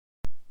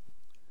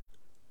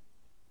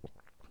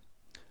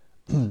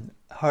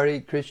Hare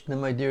Krishna,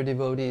 my dear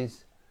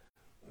devotees.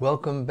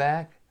 Welcome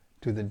back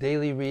to the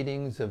daily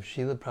readings of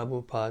Srila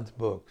Prabhupada's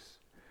books,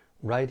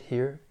 right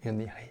here in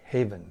the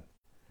Haven,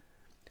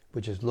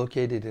 which is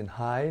located in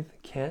Hythe,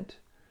 Kent,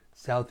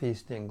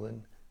 southeast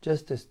England,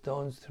 just a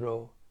stone's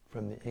throw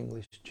from the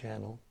English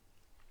Channel.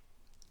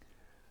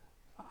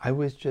 I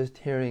was just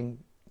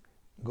hearing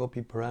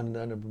Gopi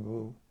Purandana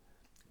Prabhu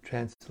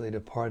translate a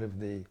part of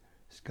the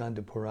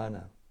Skanda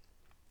Purana,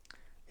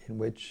 in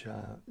which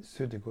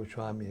Sutta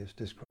Goswami is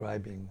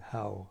describing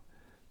how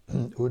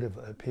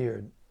Uddhava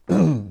appeared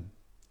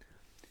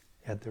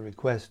at the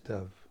request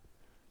of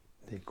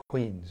the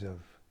queens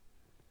of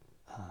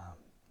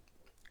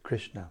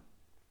Krishna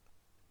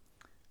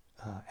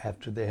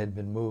after they had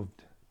been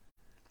moved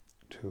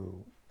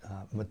to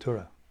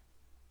Mathura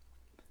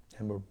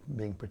and were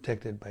being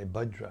protected by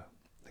Bhadra,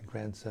 the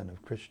grandson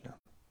of Krishna,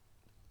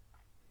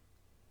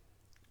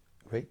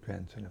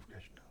 great-grandson of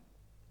Krishna.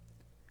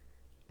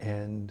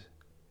 And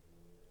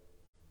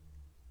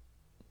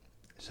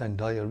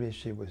Sandalya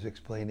Rishi was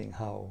explaining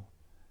how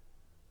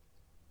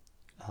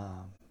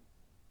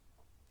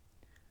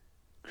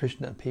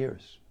Krishna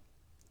appears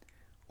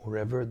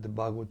wherever the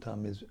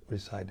Bhagavatam is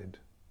recited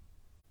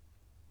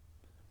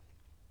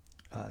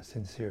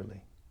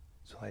sincerely.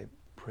 So I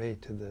pray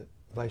to the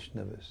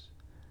Vaishnavas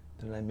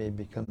that I may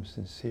become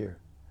sincere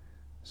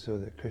so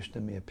that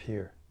Krishna may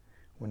appear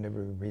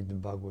whenever we read the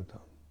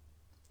Bhagavatam.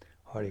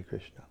 Hare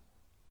Krishna.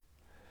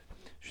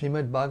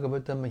 Srimad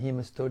Bhagavatam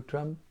Mahima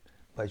Stotram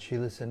by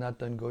Srila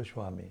Sanatana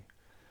Goswami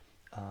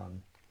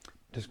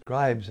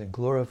describes and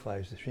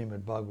glorifies the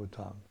Srimad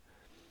Bhagavatam.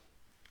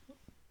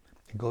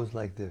 It goes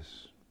like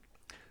this.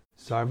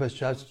 Sarva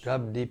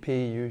Shastrabdi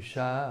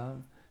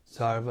Piyusha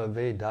Sarva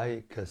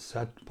Vedaika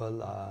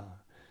Satpala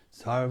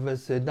Sarva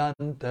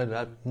Siddhanta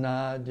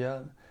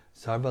Ratnaja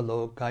Sarva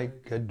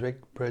Lokaika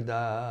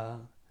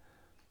Drikprada.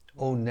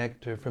 O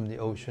nectar from the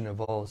ocean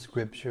of all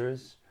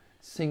scriptures,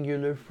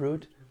 singular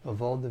fruit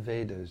of all the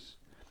Vedas,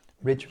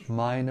 rich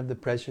mine of the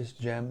precious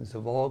gems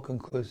of all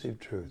conclusive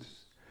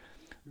truths.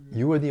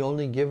 You are the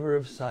only giver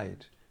of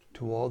sight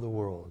to all the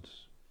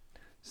worlds.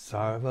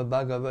 Sarva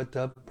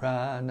Bhagavata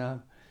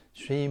Prana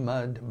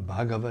Srimad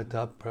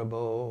Bhagavata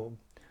Prabho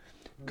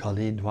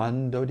Kali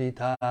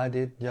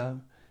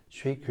Dvandoditaditya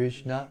Sri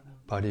Krishna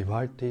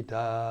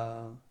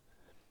Parivartita.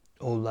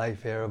 O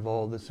life air of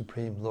all the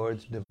Supreme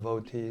Lord's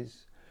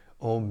devotees,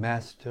 O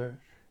Master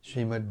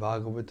Srimad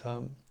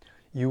Bhagavatam,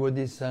 you are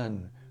the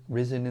sun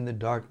risen in the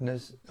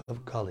darkness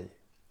of Kali.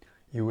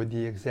 You are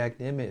the exact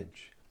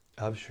image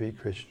of Sri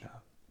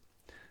Krishna.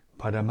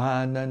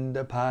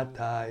 Paramananda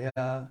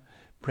Pataya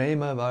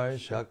Prema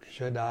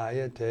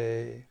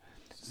Varshakshadayate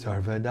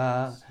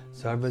Sarvada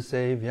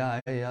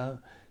Sarvasevyaya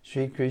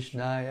Sri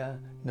Krishnaya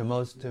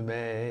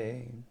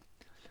Namostume.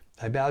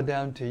 I bow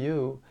down to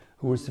you,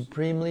 who are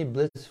supremely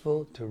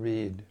blissful to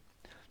read.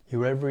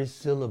 Your every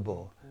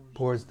syllable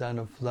pours down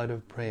a flood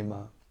of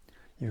prema.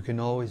 You can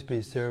always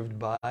be served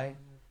by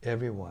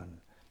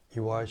everyone.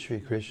 You are Sri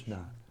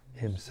Krishna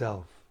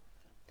himself.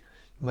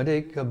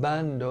 Madhika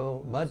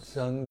Bando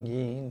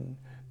Matsangin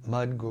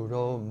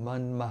Madguro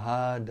Man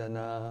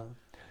Mahadana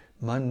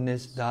Man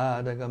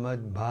Nistadaga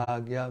Mad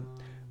Bhagya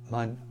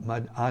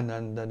Mad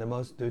Ananda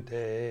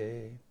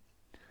Namostute.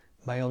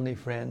 My only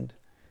friend,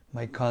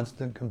 my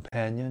constant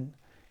companion,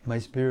 my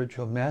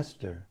spiritual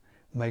master,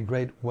 my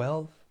great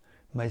wealth,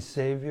 my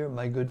savior,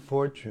 my good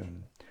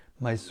fortune,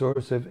 my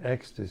source of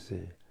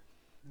ecstasy,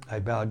 I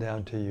bow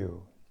down to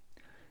you.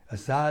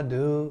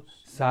 Asadu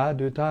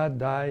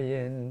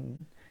sadutadayin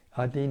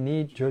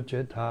adini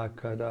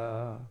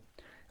chochatakada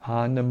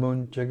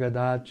hanamun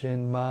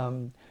chagadachin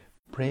mam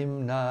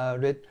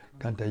primnarit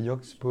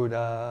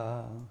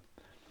kantayokspura.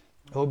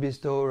 O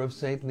bestower of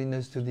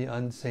saintliness to the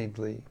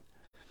unsaintly,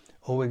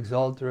 O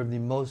exalter of the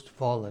most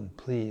fallen,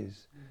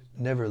 please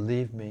never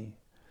leave me.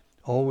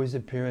 Always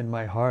appear in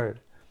my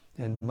heart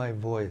and my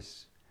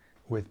voice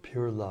with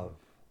pure love.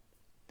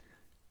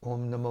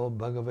 Om Namo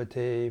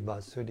Bhagavate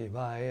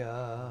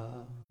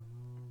Vasudevaya.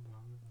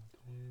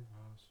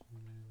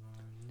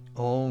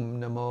 Om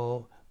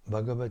Namo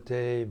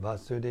Bhagavate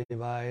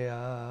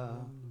Vasudevaya.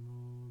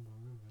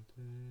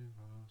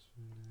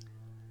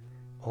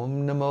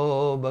 Om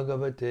Namo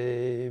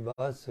Bhagavate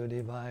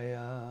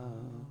Vasudevaya.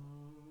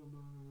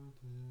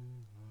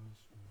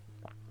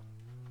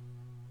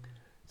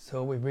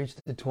 So we've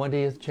reached the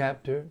 20th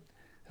chapter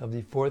of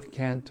the 4th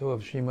canto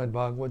of Srimad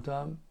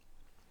Bhagavatam.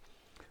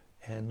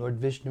 And Lord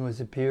Vishnu has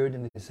appeared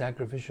in the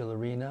sacrificial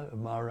arena of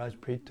Maharaj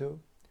Prithu.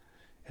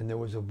 And there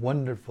was a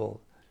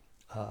wonderful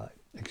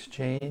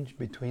exchange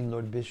between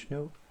Lord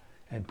Vishnu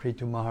and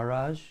Prithu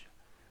Maharaj,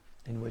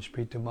 in which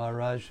Prithu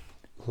Maharaj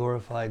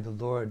glorified the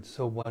Lord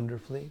so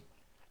wonderfully.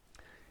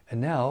 And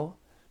now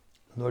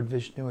Lord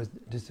Vishnu has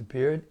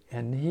disappeared,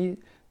 and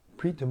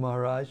Prithu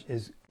Maharaj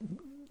is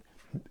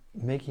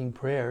making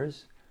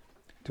prayers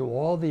to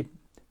all the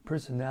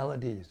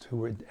personalities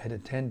who had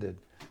attended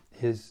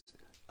his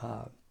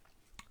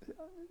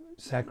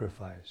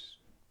sacrifice.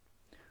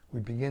 We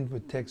begin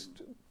with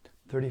text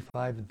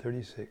 35 and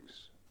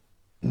 36.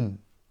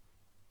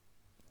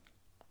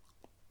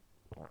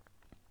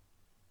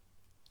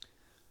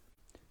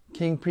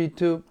 King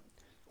Prithu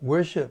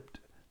worshipped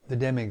the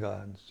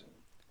demigods,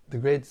 the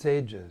great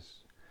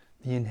sages,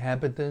 the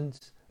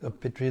inhabitants of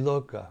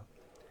Pitriloka,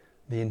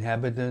 the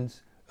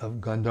inhabitants of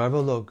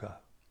Gandharvaloka,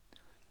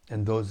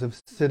 and those of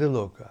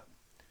Siddhaloka,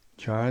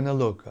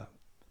 Charanaloka,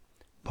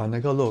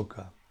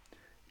 Panagaloka,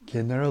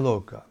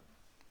 Kinnaraloka,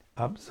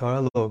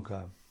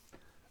 Apsaraloka,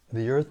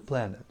 the earth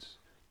planets,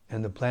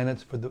 and the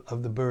planets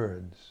of the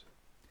birds.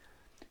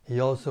 He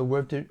also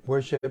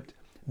worshipped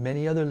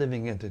many other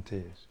living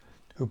entities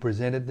who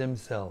presented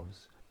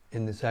themselves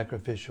in the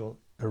sacrificial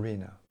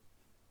arena.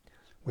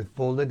 With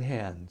folded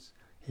hands,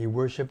 he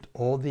worshipped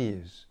all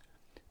these,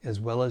 as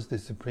well as the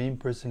Supreme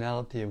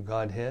Personality of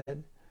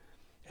Godhead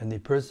and the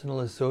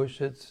personal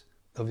associates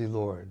of the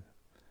Lord,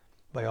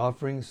 by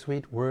offering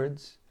sweet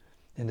words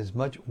and as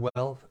much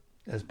wealth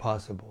as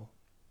possible.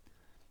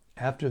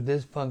 After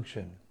this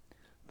function,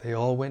 they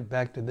all went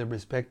back to their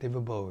respective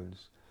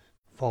abodes,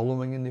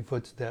 following in the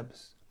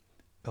footsteps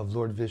of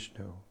Lord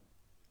Vishnu.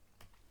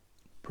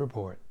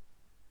 Purport.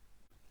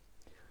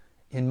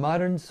 In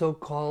modern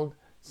so-called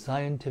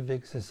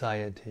scientific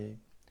society,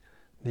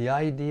 the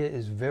idea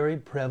is very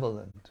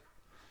prevalent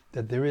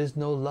that there is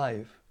no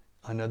life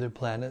on other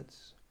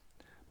planets,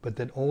 but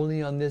that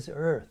only on this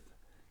earth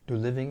do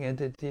living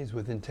entities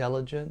with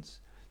intelligence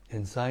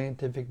and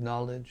scientific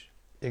knowledge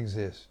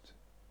exist.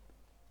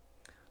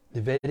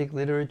 The Vedic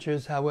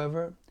literatures,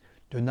 however,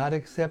 do not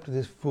accept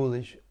this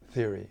foolish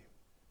theory.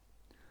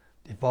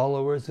 The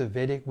followers of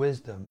Vedic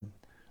wisdom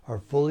are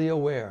fully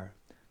aware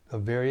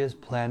of various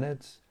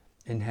planets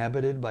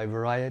inhabited by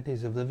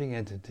varieties of living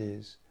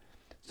entities,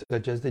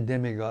 such as the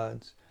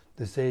demigods,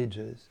 the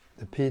sages,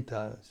 the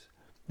Pitas,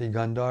 the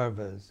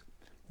Gandharvas,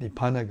 the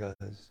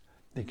Panagas,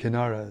 the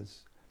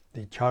Kinnaras,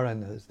 the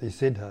Charanas, the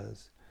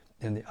Siddhas,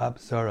 and the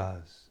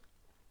Apsaras.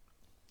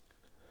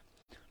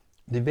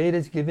 The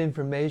Vedas give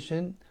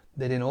information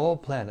that in all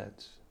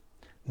planets,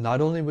 not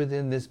only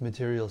within this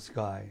material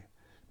sky,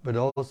 but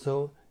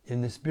also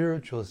in the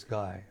spiritual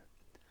sky,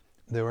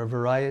 there are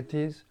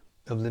varieties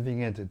of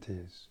living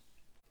entities.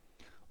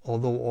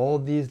 Although all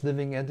these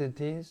living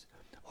entities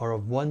are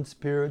of one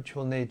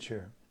spiritual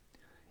nature,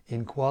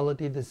 in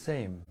quality the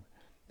same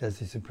as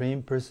the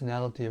Supreme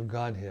Personality of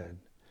Godhead,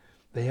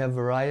 they have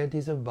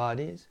varieties of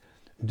bodies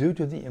due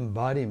to the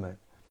embodiment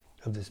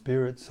of the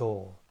spirit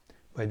soul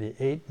by the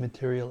 8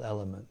 material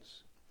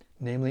elements,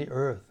 namely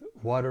earth,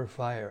 water,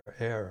 fire,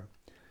 air,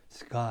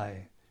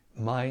 sky,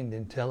 mind,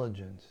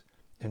 intelligence,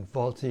 and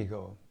false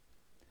ego.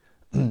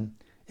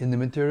 In the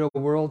material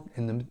world,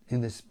 in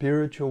the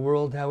spiritual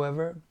world,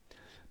 however,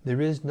 there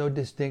is no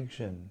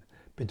distinction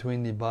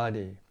between the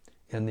body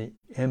and the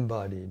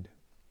embodied.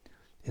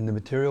 In the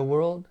material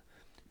world,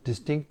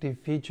 distinctive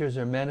features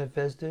are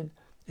manifested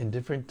in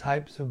different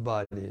types of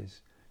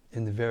bodies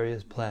in the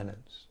various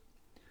planets.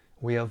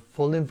 We have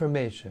full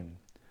information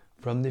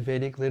from the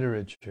Vedic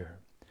literature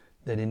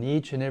that in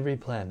each and every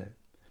planet,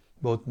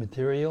 both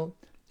material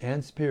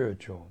and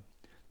spiritual,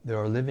 there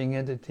are living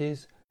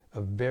entities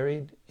of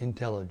varied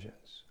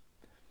intelligence.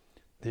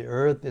 The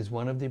Earth is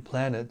one of the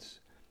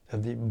planets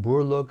of the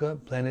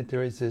Burloka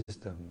planetary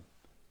system.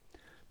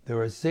 There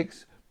are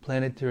 6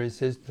 planetary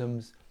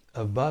systems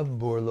above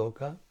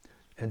Burloka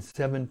and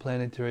 7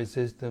 planetary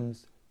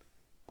systems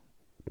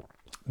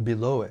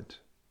below it.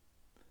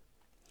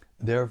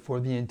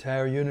 Therefore, the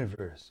entire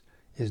universe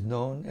is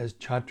known as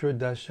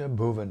Chaturdasha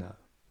Bhuvana,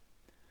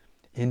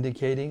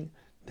 indicating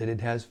that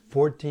it has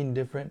 14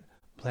 different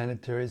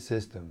planetary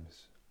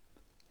systems.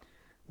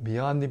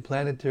 Beyond the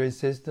planetary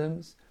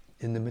systems,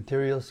 in the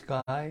material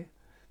sky,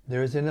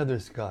 there is another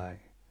sky,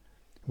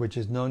 which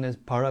is known as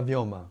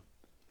Paravyoma,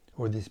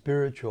 or the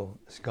spiritual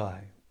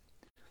sky,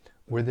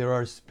 where there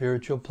are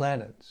spiritual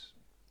planets.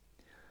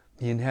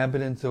 The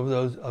inhabitants of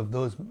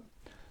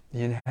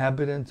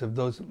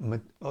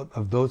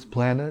those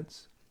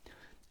planets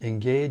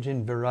engage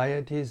in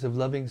varieties of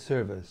loving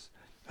service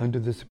unto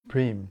the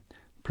Supreme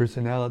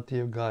Personality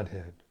of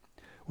Godhead,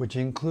 which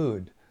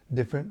include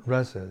different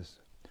rasas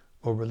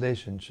or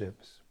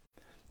relationships,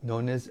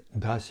 known as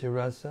Dasya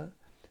Rasa,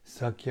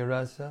 Sakya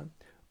Rasa,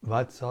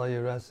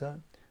 Vatsalya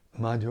Rasa,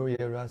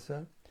 Madhurya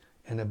Rasa,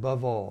 and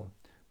above all,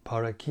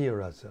 Parakya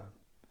Rasa.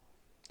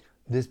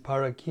 This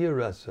Parakya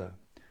Rasa,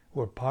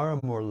 or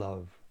Paramore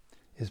love,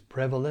 is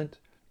prevalent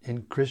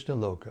in Krishna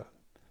Loka,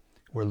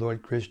 where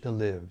Lord Krishna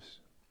lives.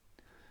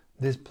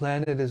 This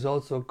planet is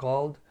also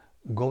called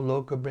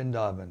Goloka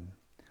Vrindavan,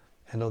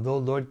 and although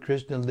Lord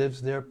Krishna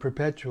lives there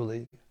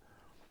perpetually,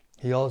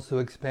 he also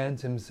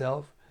expands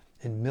himself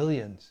in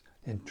millions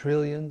and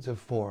trillions of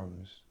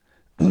forms.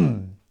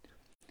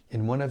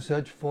 In one of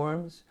such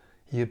forms,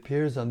 he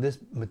appears on this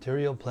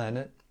material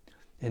planet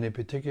in a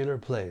particular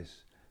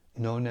place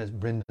known as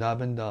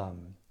Vrindavan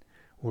Dham,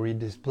 where he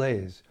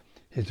displays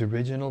his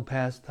original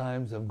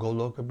pastimes of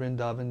Goloka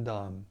Vrindavan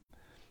Dham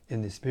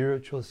in the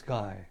spiritual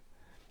sky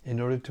in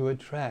order to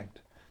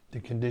attract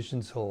the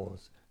conditioned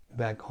souls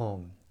back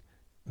home,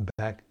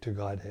 back to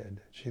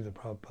Godhead. Srila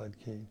Prabhupada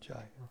Ki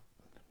Jai.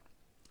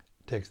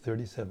 Text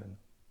 37.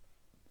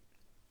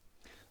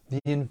 The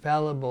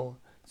infallible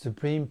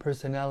Supreme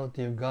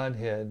Personality of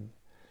Godhead,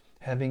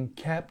 having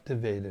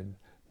captivated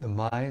the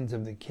minds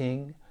of the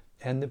king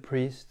and the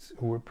priests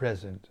who were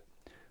present,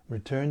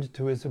 returned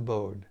to his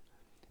abode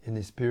in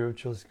the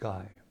spiritual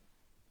sky.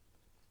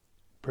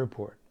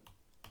 Purport.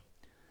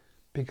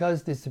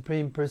 Because the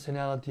Supreme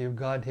Personality of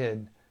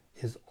Godhead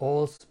is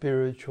all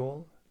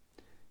spiritual,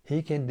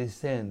 he can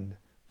descend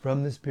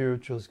from the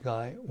spiritual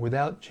sky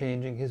without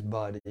changing his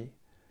body,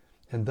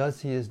 and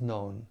thus he is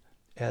known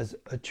as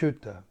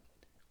Achyuta,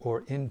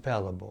 or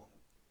infallible.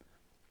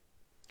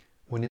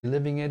 When a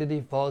living entity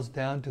falls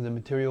down to the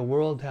material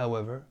world,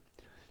 however,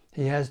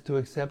 he has to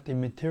accept a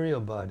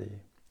material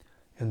body,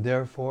 and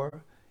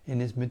therefore,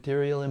 in his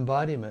material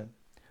embodiment,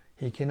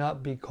 he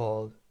cannot be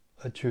called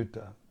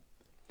Achyuta.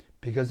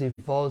 Because he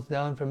falls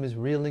down from his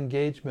real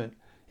engagement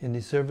in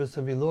the service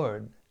of the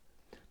Lord,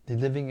 the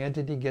living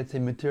entity gets a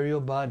material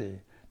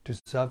body to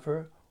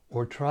suffer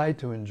or try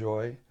to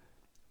enjoy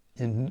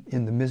in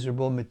the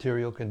miserable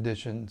material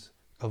conditions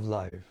of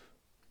life.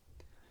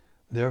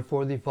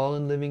 Therefore, the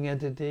fallen living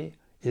entity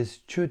is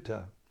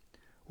Achyuta,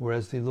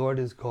 whereas the Lord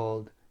is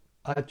called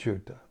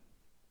Achyuta.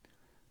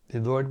 The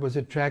Lord was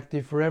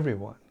attractive for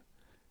everyone,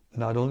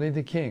 not only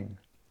the king,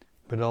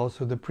 but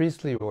also the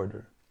priestly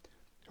order,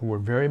 who were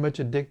very much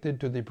addicted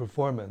to the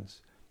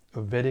performance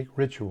of Vedic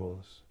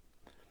rituals.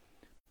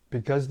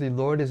 Because the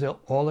Lord is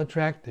all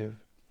attractive,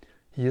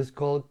 he is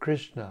called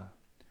Krishna,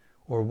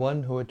 or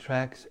one who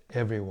attracts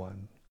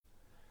everyone.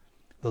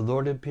 The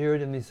Lord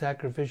appeared in the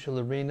sacrificial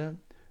arena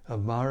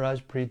of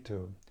Maharaj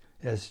Prithu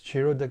as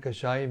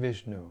Kshirodakashayi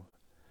Vishnu,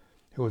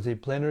 who was a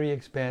plenary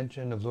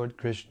expansion of Lord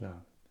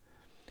Krishna.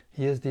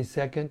 He is the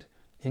second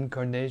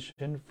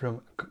incarnation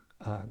from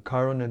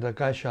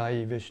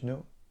Karunadakashayi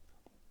Vishnu,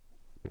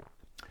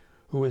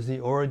 who is the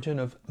origin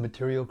of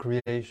material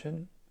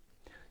creation,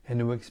 and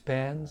who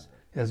expands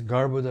as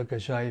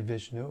Garbhodakashayi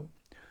Vishnu,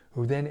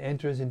 who then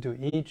enters into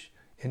each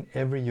and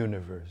every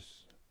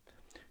universe.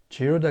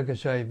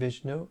 Kshirodakashayi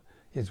Vishnu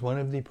is one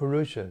of the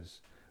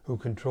Purushas who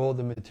control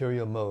the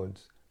material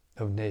modes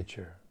of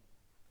nature.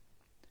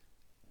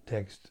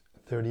 Text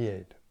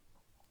 38.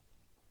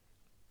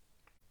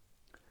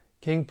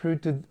 King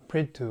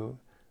Prithu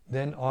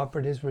then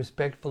offered his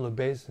respectful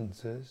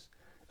obeisances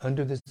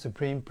unto the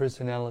Supreme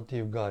Personality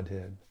of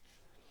Godhead,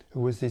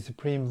 who was the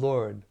Supreme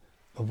Lord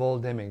of all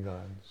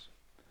demigods.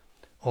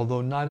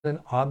 Although not an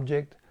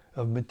object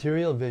of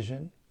material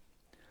vision,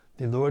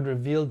 the Lord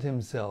revealed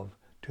himself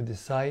to the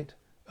sight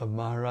of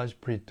Maharaj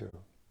Prithu.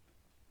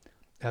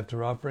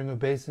 After offering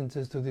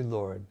obeisances to the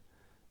Lord,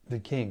 the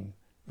king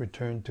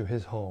returned to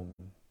his home.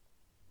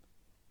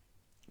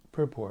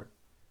 Purport.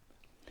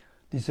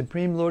 The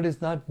Supreme Lord is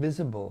not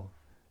visible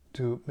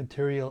to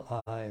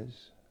material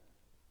eyes,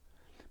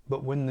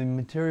 but when the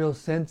material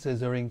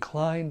senses are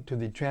inclined to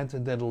the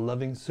transcendental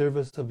loving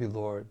service of the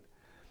Lord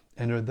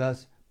and are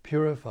thus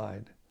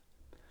purified,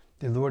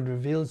 the Lord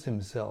reveals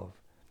himself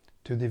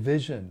to the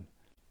vision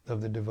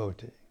of the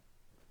devotee.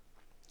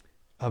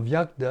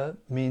 Avyakta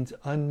means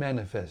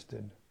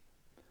unmanifested.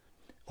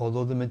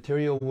 Although the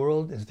material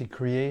world is the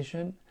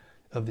creation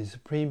of the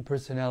Supreme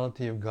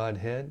Personality of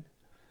Godhead,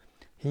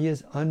 he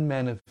is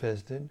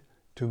unmanifested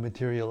to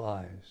material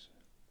eyes.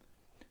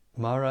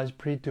 Maharaj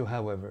Prithu,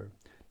 however,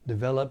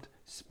 developed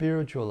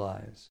spiritual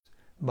eyes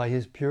by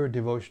his pure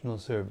devotional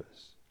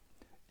service.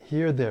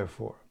 Here,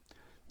 therefore,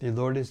 the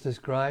Lord is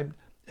described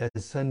as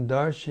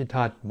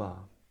Sandarshitatma,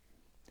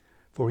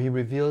 for he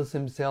reveals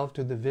himself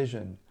to the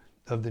vision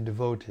of the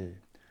devotee,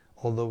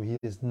 although he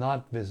is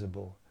not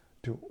visible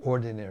to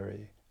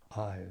ordinary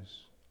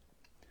eyes.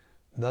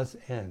 Thus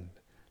end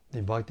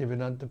the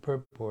Bhaktivedanta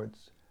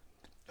purports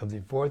of the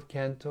 4th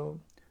canto,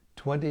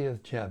 20th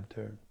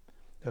chapter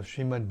of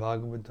Srimad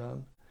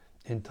Bhagavatam,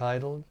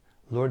 entitled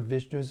Lord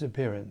Vishnu's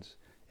Appearance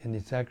in the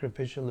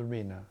Sacrificial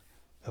Arena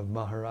of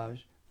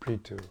Maharaj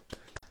Prithu.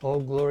 All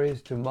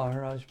glories to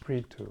Maharaj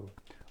Prithu.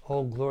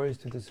 All glories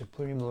to the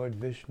Supreme Lord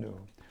Vishnu.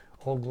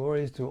 All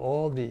glories to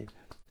all the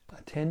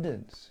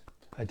attendees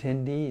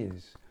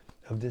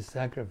of this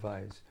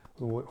sacrifice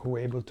who were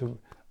able to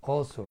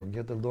also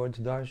get the Lord's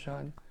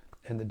darshan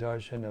and the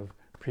darshan of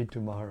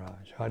Prithu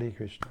Maharaj. Hare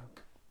Krishna.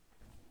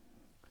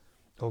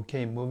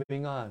 Okay,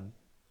 moving on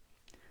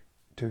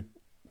to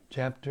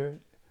chapter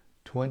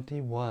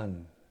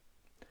 21.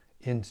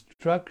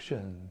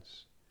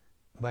 Instructions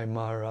by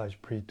Maharaj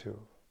Prithu.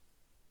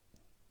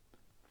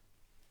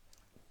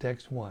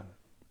 Text 1.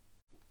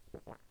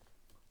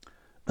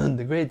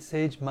 The great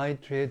sage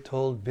Maitreya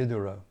told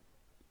Vidura,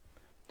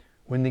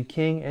 when the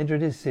king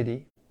entered his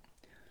city,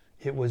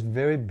 it was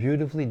very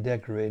beautifully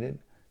decorated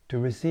to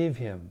receive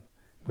him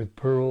with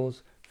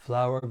pearls,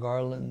 flower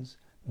garlands,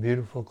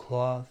 beautiful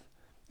cloth,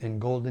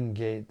 and golden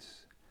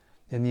gates,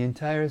 and the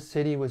entire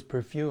city was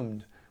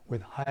perfumed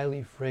with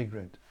highly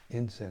fragrant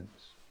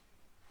incense.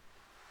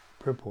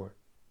 Purport.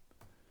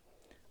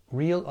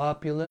 Real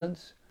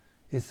opulence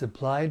is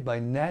supplied by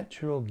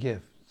natural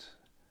gifts,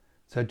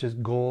 such as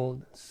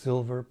gold,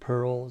 silver,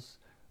 pearls,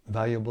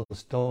 valuable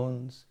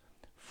stones,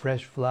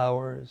 fresh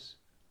flowers,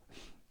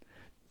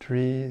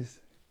 trees,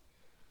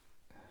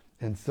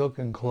 and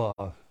silken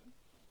cloth.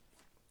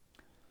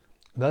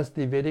 Thus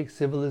the Vedic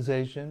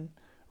civilization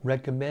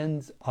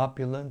recommends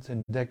opulence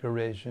and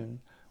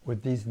decoration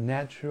with these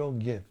natural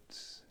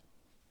gifts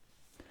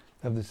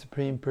of the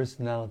Supreme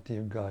Personality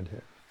of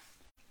Godhead.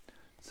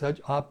 Such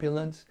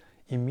opulence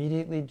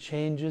immediately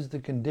changes the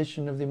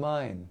condition of the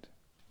mind,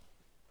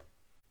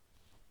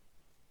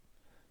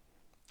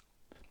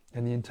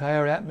 and the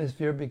entire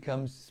atmosphere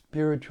becomes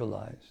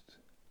spiritualized.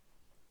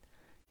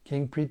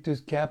 King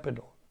Prithu's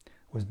capital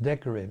was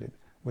decorated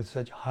with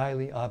such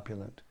highly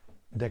opulent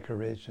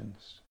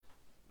decorations.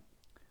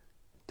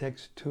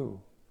 Text 2.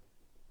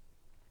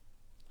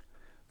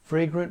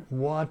 Fragrant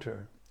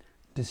water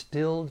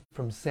distilled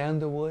from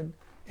sandalwood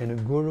and a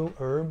guru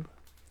herb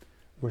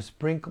was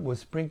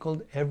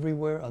sprinkled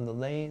everywhere on the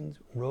lanes,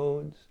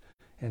 roads,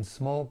 and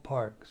small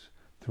parks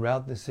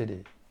throughout the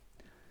city.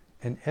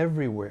 And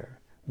everywhere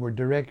were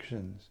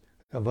decorations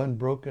of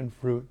unbroken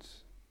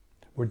fruits,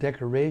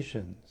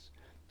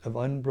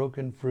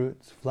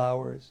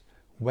 flowers,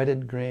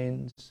 wetted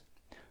grains,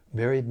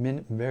 varied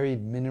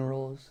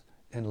minerals,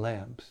 and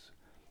lamps,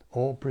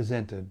 all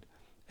presented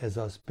as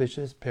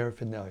auspicious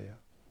paraphernalia.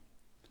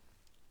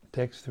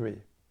 Text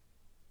 3.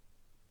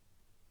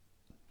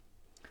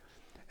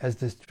 At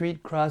the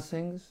street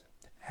crossings,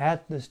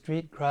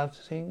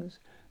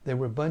 there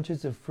were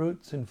bunches of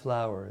fruits and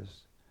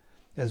flowers,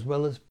 as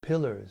well as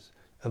pillars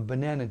of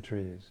banana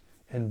trees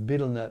and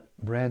betel nut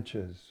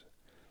branches.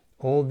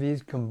 All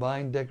these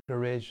combined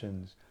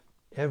decorations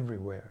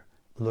everywhere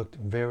looked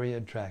very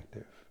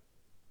attractive.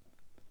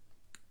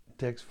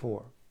 Text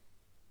 4.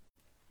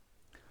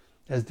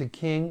 As the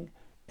king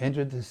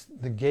entered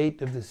the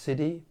gate of the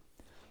city,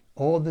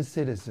 all the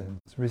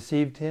citizens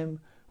received him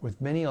with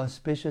many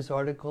auspicious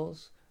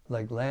articles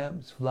like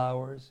lamps,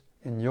 flowers,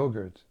 and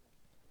yogurt.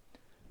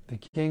 The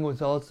king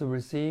was also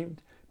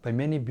received by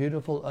many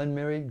beautiful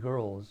unmarried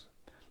girls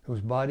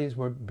whose bodies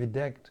were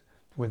bedecked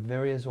with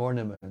various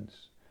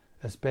ornaments,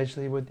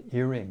 especially with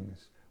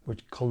earrings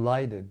which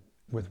collided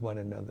with one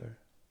another.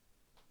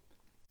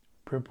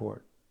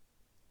 Purport.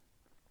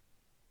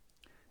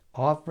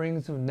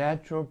 Offerings of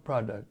natural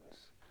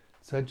products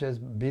such as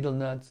betel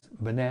nuts,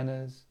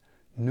 bananas,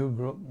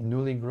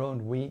 newly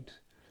grown wheat,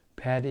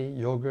 paddy,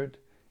 yogurt,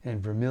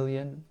 and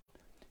vermilion,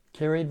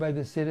 carried by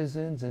the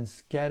citizens and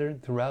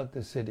scattered throughout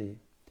the city,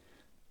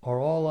 are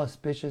all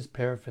auspicious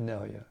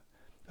paraphernalia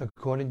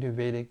according to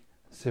Vedic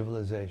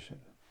civilization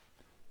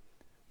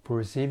for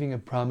receiving a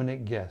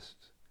prominent guest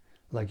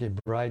like a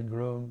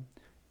bridegroom,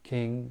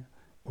 king,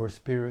 or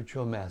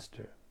spiritual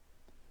master.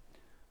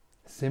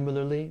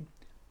 Similarly,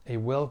 a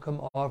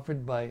welcome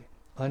offered by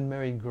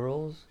unmarried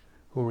girls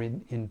who are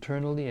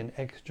internally and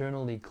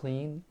externally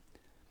clean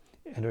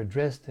and are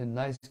dressed in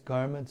nice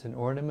garments and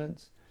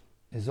ornaments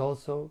is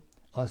also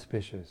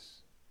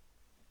auspicious.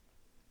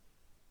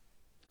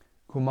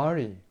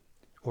 Kumari,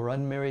 or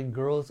unmarried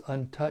girls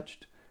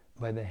untouched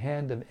by the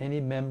hand of any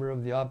member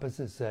of the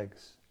opposite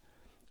sex,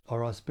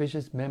 are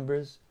auspicious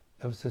members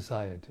of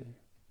society.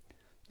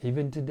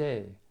 Even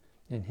today,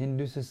 in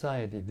Hindu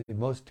society, the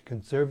most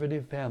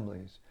conservative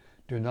families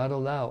do not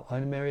allow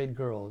unmarried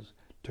girls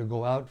to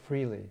go out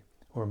freely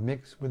or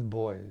mix with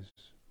boys.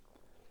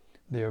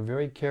 They are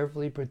very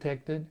carefully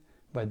protected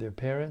by their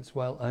parents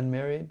while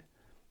unmarried.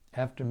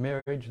 After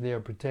marriage, they are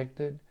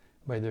protected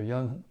by their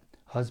young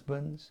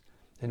husbands,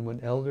 and when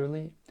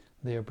elderly,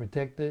 they are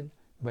protected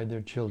by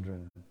their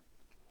children.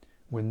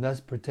 When thus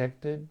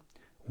protected,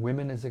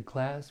 women as a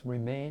class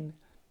remain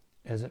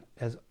as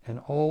an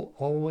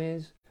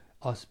always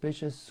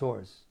auspicious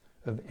source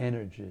of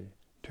energy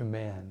to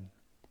man.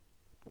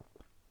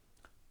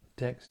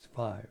 Text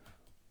 5.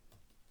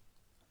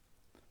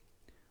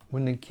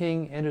 When the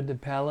king entered the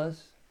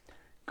palace,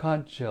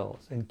 conch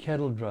shells and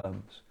kettle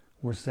drums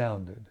were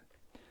sounded.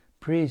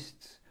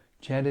 Priests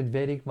chanted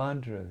Vedic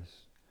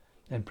mantras,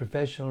 and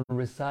professional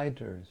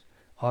reciters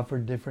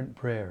offered different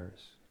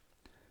prayers.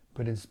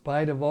 But in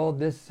spite of all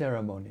this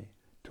ceremony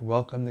to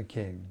welcome the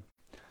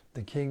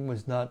king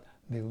was not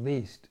the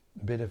least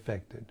bit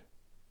affected.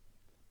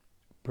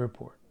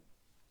 Purport.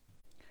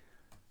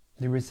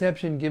 The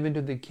reception given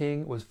to the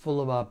king was full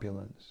of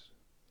opulence,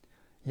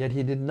 yet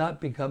he did not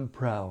become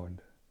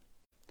proud.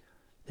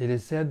 It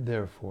is said,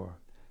 therefore,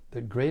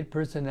 that great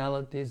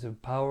personalities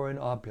of power and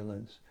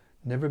opulence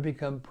never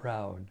become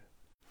proud,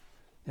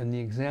 and the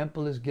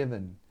example is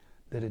given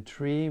that a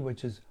tree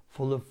which is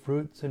full of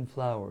fruits and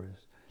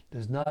flowers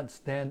does not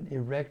stand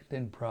erect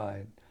in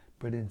pride,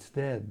 but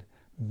instead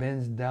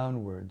bends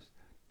downwards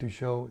to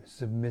show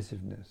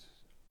submissiveness.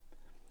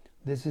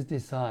 This is the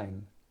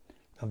sign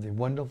of the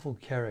wonderful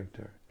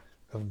character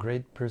of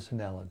great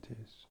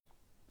personalities.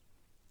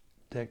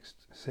 Text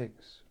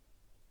 6.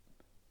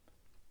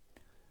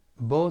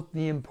 Both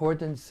the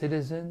important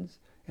citizens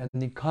and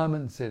the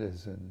common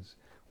citizens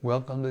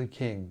welcomed the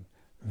king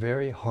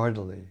very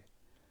heartily,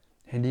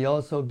 and he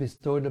also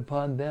bestowed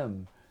upon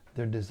them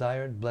their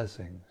desired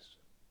blessings.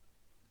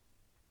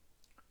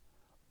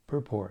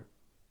 Purport.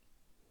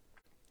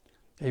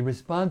 A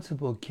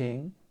responsible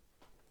king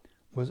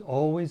was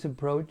always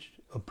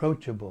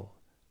approachable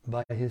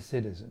by his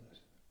citizens.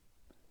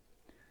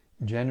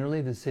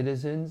 Generally, the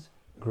citizens,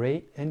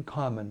 great and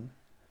common,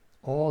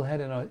 all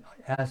had an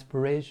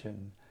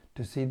aspiration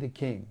to see the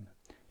king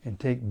and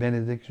take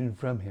benediction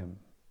from him.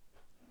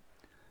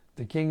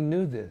 The king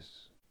knew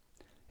this,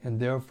 and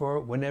therefore,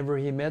 whenever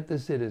he met the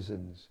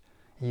citizens,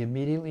 he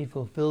immediately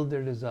fulfilled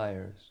their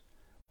desires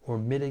or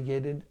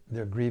mitigated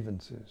their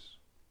grievances.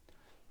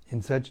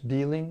 In such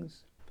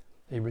dealings,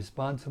 a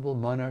responsible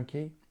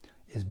monarchy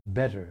is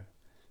better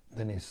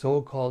than a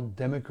so-called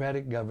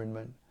democratic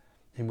government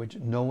in which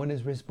no one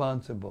is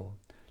responsible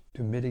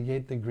to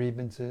mitigate the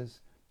grievances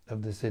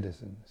of the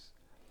citizens,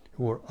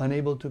 who are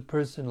unable to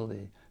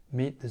personally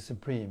meet the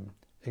supreme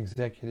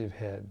executive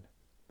head.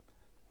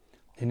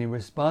 In a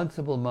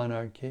responsible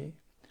monarchy,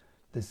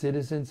 the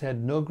citizens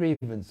had no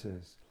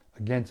grievances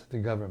against the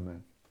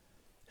government,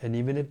 and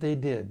even if they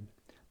did,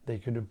 they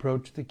could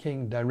approach the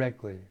king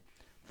directly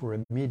for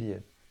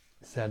immediate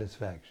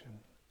satisfaction.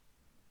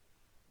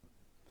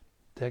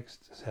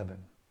 Text 7.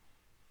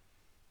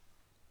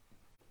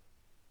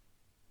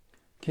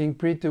 King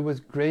Prithu was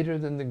greater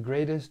than the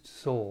greatest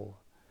soul,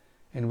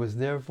 and was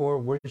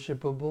therefore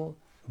worshipable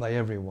by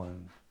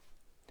everyone.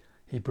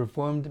 He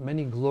performed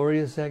many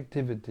glorious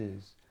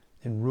activities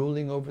in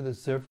ruling over the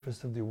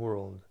surface of the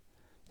world,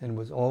 and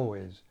was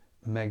always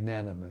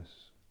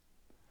magnanimous.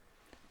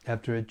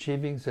 After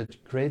achieving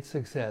such great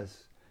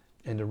success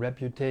and a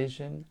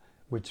reputation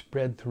which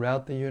spread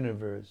throughout the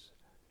universe,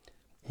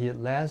 he at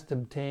last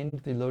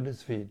obtained the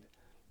lotus feet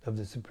of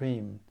the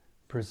Supreme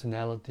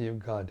Personality of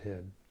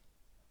Godhead.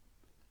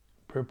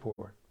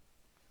 Purport.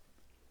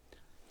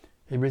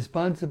 A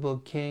responsible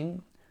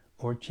king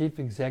or chief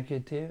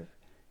executive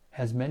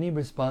has many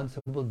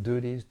responsible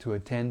duties to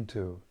attend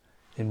to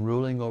in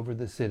ruling over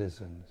the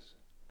citizens.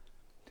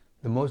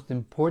 The most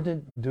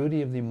important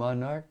duty of the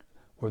monarch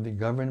or the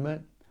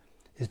government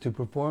is to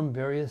perform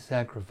various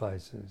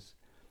sacrifices,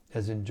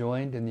 as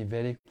enjoined in the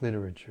Vedic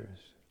literatures.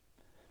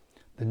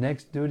 The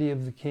next duty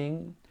of the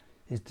king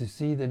is to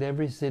see that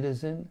every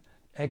citizen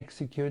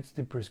executes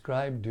the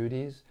prescribed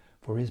duties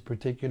for his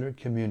particular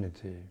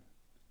community.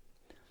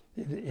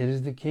 It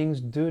is the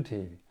king's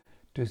duty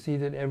to see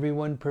that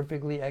everyone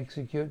perfectly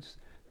executes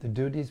the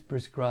duties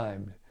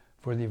prescribed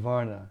for the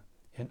Varna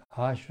and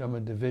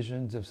Ashrama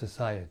divisions of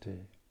society.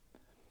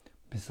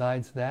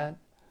 Besides that,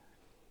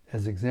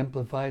 as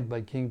exemplified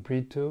by King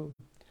Prithu,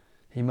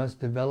 he must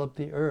develop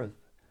the earth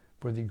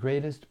for the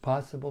greatest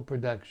possible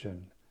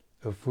production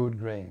of food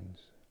grains.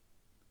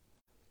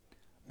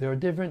 There are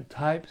different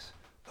types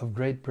of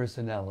great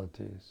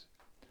personalities.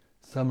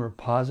 Some are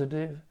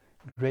positive,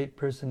 great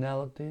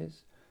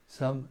personalities,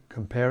 some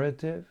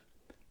comparative,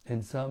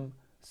 and some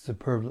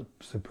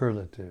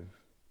superlative.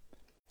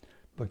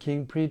 But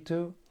King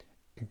Prithu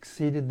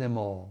exceeded them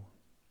all.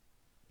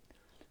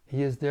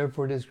 He is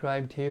therefore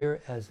described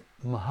here as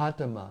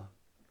Mahatma,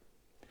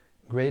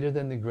 greater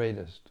than the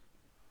greatest.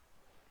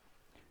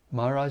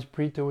 Maharaj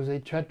Prithu was a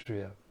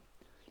Kshatriya,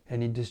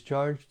 and he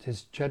discharged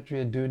his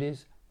Kshatriya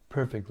duties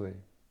perfectly.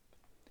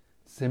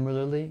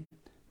 Similarly,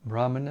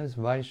 Brahmanas,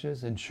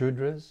 Vaishyas, and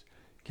Shudras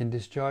can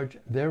discharge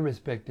their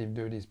respective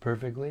duties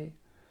perfectly,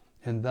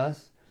 and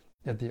thus,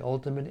 at the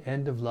ultimate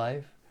end of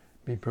life,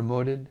 be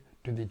promoted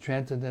to the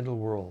transcendental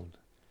world,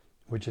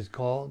 which is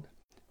called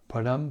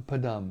Param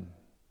Padam.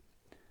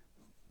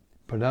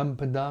 Param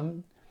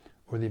Padam,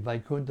 or the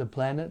Vaikuntha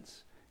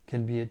planets,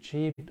 can be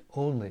achieved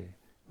only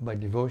by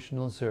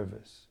devotional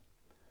service.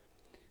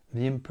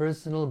 The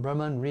impersonal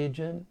Brahman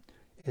region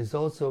is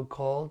also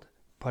called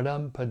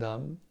Param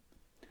Padam,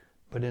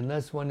 but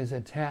unless one is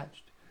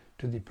attached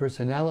to the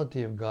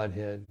personality of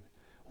Godhead,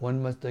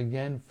 one must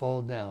again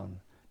fall down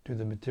to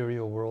the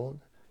material world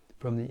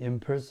from the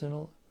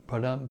impersonal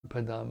Param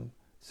Padam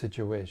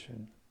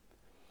situation.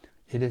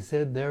 It is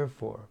said,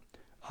 therefore,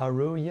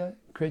 Aruya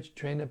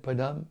Krichtrena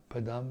Padam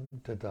Padam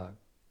Tatak.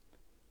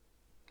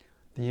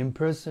 The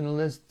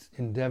impersonalists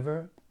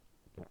endeavor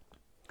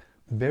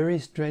very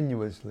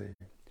strenuously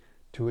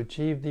to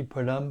achieve the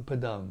Param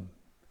Padam,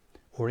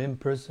 or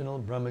impersonal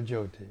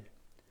Brahmajyoti,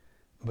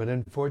 but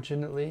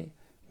unfortunately,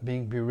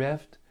 being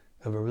bereft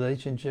of a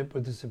relationship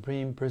with the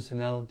Supreme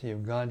Personality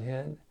of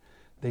Godhead,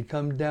 they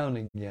come down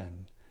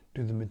again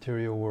to the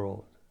material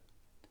world.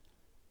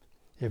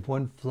 If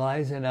one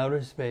flies in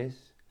outer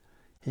space,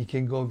 he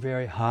can go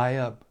very high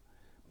up,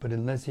 but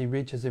unless he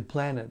reaches a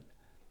planet,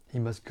 he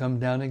must come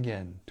down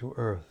again to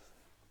Earth.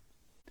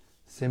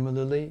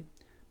 Similarly,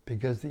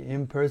 because the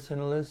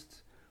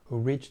impersonalists who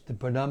reach the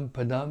Padam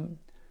Padam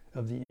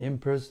of the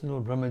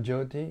impersonal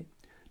Brahmajyoti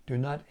do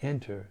not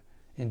enter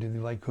into the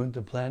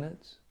Vaikuntha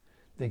planets,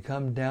 they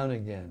come down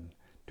again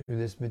to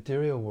this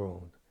material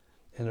world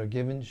and are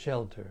given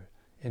shelter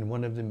in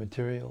one of the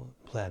material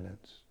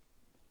planets.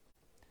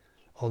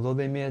 Although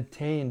they may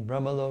attain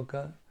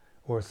Brahmaloka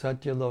or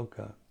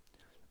Satyaloka,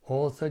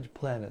 all such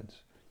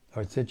planets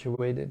are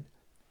situated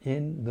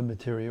in the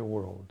material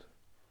world.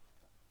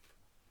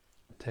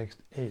 Text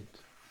 8.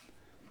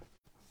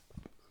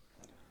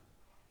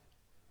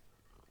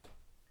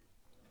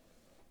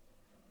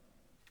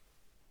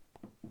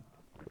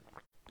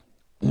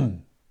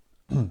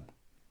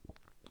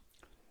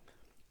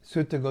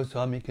 Sutta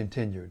Goswami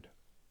continued,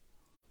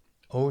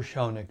 O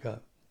Shaunaka,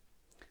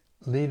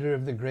 leader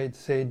of the great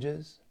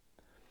sages,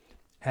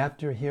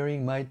 after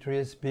hearing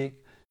Maitreya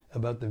speak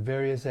about the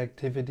various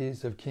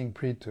activities of King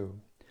Prithu,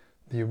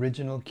 the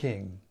original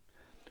king,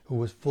 who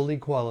was fully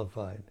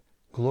qualified,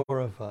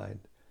 glorified,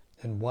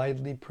 and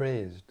widely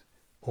praised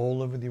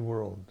all over the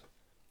world,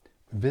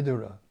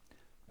 Vidura,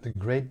 the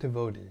great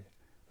devotee,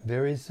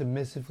 very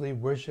submissively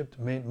worshipped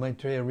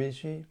Maitreya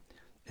Rishi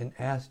and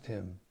asked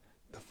him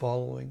the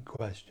following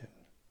question.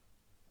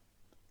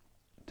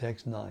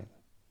 Text 9.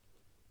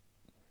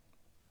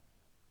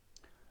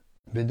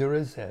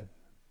 Vidura said,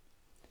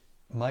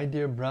 My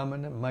dear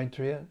Brahmana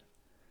Maitreya,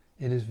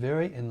 it is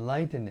very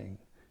enlightening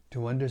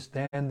to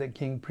understand that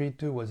King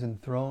Prithu was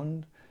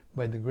enthroned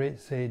by the great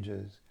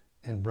sages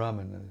and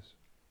Brahmanas.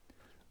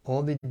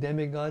 All the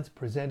demigods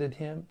presented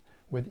him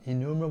with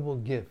innumerable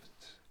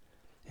gifts,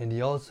 and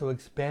he also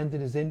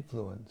expanded his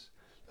influence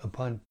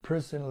upon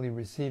personally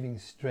receiving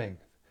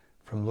strength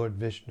from Lord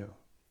Vishnu.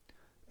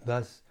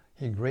 Thus,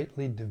 he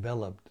greatly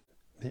developed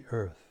the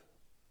earth.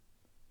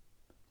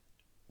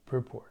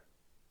 Purport.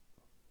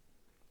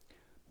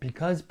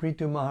 Because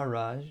Prithu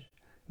Maharaj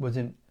was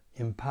an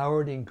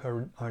empowered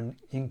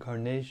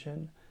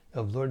incarnation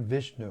of Lord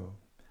Vishnu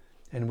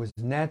and was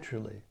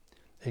naturally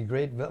a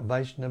great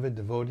Vaishnava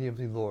devotee of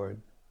the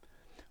Lord,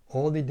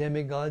 all the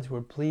demigods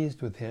were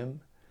pleased with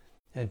him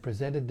and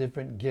presented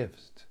different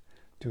gifts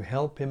to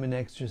help him in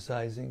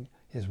exercising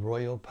his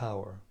royal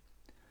power.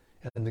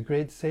 And the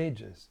great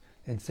sages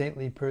and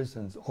saintly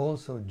persons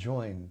also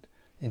joined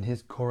in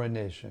his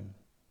coronation.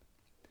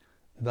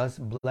 Thus,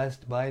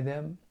 blessed by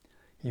them,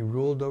 he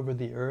ruled over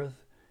the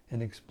earth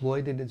and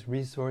exploited its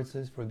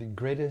resources for the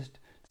greatest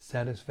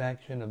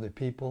satisfaction of the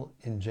people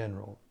in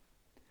general.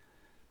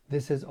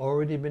 This has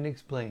already been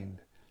explained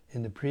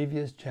in the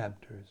previous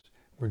chapters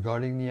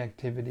regarding the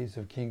activities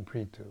of King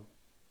Prithu.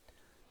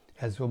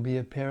 As will be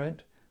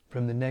apparent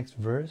from the next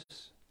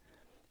verse,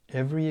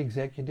 every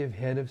executive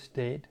head of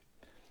state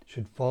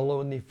should follow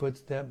in the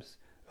footsteps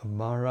of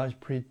Maharaj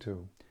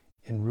Prithu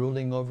in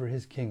ruling over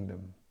his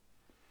kingdom.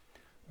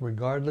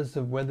 Regardless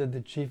of whether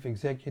the chief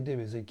executive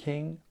is a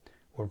king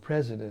or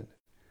president,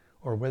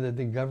 or whether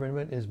the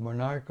government is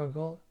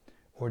monarchical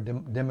or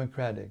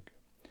democratic,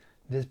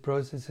 this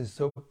process is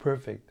so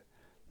perfect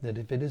that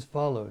if it is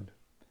followed,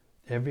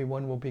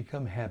 everyone will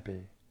become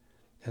happy,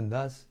 and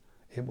thus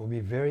it will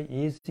be very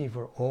easy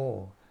for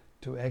all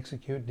to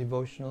execute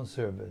devotional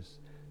service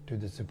to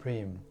the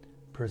Supreme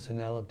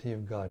Personality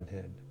of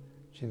Godhead.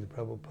 Srila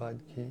Prabhupada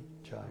Ki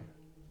Jai.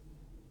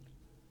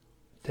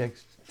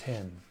 Text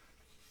 10.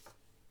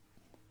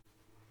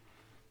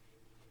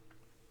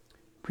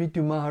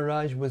 Prithu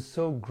Maharaj was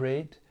so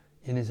great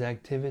in his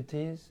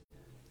activities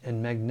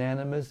and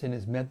magnanimous in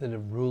his method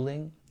of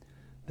ruling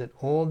that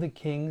all the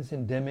kings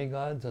and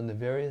demigods on the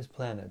various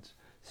planets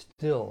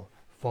still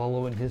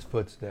follow in his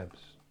footsteps.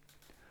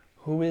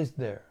 Who is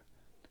there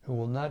who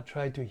will not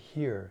try to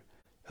hear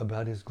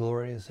about his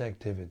glorious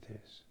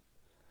activities?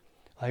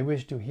 I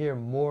wish to hear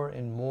more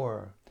and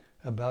more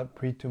about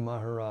Prithu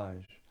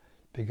Maharaj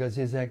because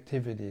his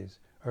activities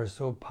are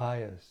so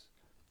pious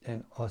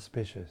and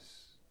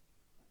auspicious.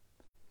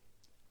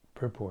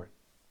 Purport.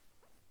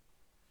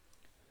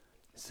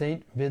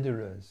 Saint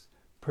Vidura's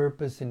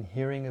purpose in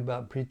hearing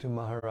about Prithu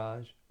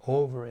Maharaj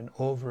over and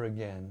over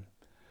again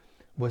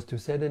was to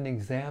set an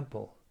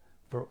example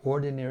for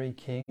ordinary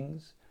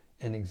kings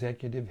and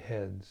executive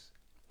heads,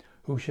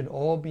 who should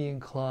all be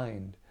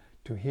inclined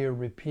to hear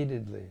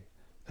repeatedly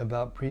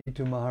about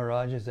Prithu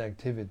Maharaj's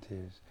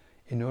activities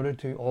in order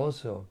to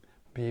also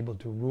be able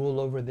to rule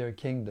over their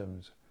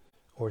kingdoms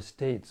or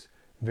states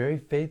very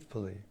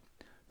faithfully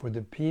for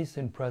the peace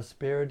and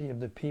prosperity of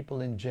the people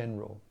in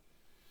general.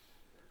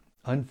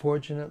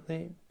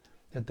 Unfortunately,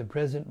 at the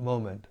present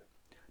moment,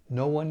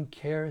 no one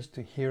cares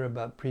to hear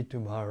about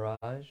Prithu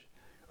Maharaj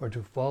or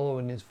to follow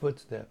in his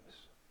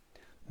footsteps.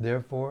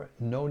 Therefore,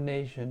 no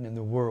nation in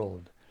the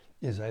world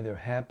is either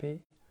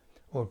happy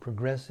or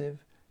progressive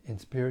in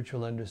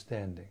spiritual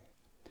understanding,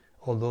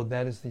 although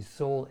that is the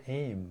sole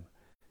aim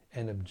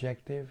and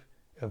objective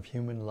of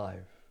human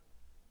life.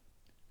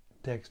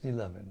 Text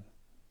 11.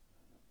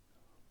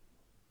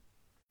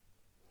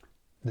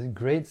 The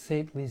great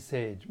saintly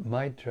sage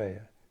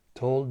Maitreya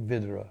told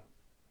Vidura,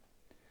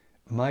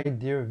 My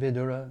dear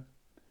Vidura,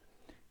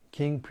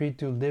 King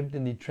Prithu lived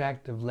in the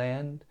tract of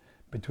land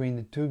between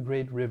the two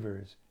great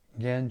rivers,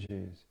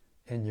 Ganges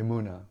and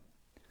Yamuna.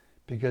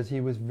 Because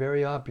he was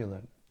very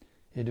opulent,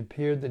 it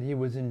appeared that he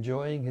was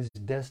enjoying his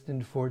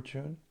destined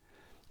fortune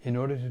in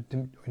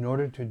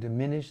order to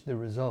diminish the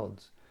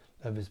results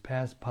of his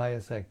past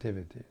pious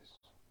activities.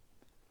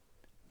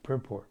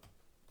 Purport.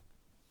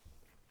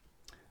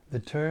 The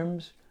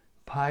terms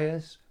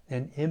pious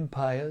and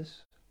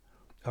impious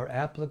are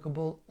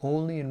applicable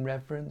only in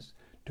reference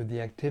to the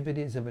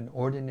activities of an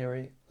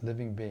ordinary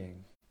living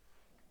being.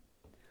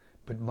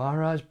 But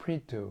Maharaj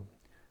Prithu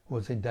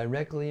was a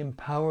directly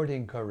empowered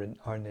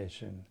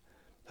incarnation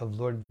of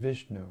Lord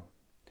Vishnu.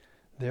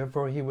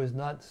 Therefore, he was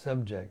not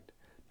subject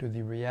to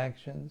the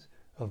reactions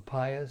of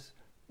pious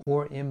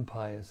or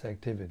impious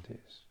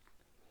activities.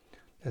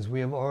 As we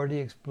have already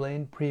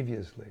explained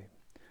previously,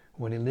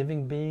 when a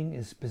living being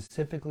is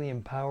specifically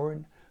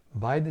empowered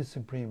by the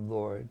Supreme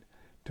Lord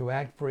to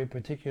act for a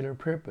particular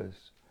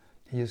purpose,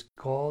 he is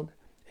called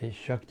a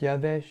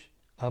Shakyavesh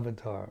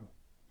avatar.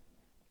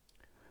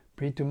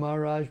 Prithu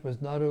Maharaj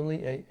was not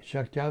only a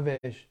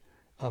Shakyavesh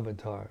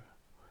avatar,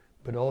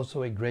 but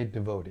also a great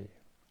devotee.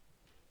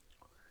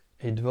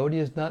 A devotee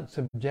is not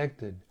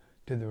subjected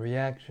to the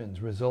reactions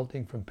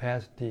resulting from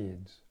past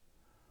deeds.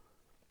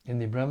 In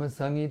the Brahma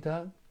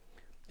Samhita,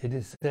 it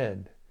is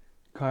said,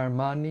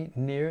 Karmani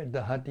nir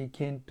dahati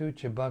kintu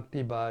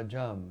chibhakti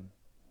bhajam.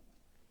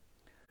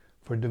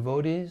 For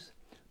devotees,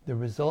 the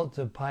results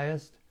of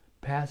past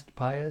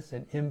pious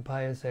and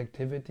impious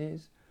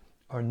activities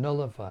are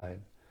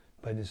nullified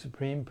by the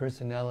Supreme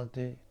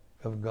Personality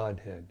of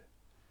Godhead.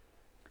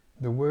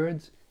 The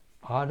words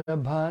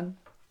Arabhan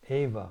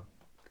eva,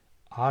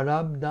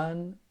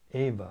 Arabdan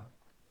eva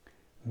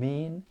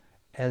mean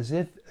as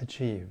if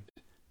achieved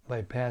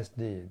by past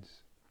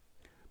deeds.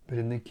 But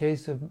in the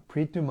case of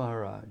Prithu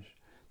Maharaj,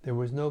 there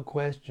was no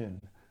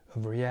question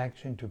of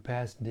reaction to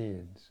past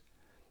deeds,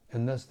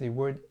 and thus the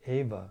word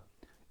eva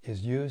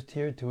is used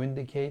here to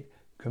indicate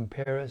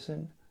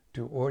comparison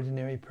to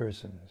ordinary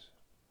persons.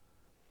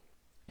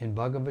 In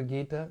Bhagavad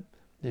Gita,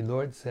 the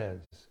Lord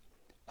says,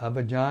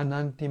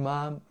 Avajananti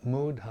mam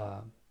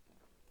mudha.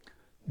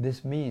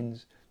 This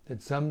means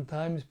that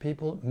sometimes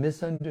people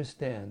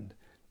misunderstand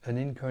an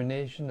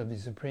incarnation of the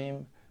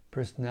Supreme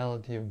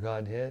Personality of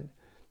Godhead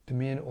to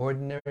mean an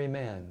ordinary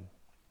man.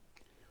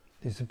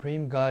 The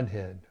Supreme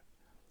Godhead,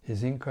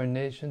 His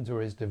incarnations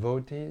or His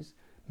devotees,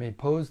 may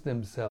pose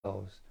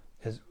themselves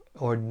as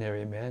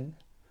ordinary men,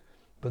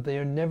 but they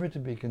are never to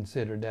be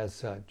considered as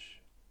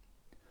such.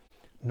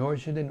 Nor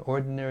should an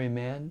ordinary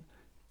man,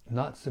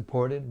 not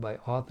supported by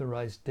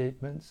authorized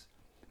statements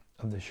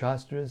of the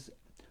Shastras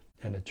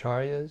and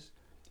Acharyas,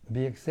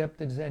 be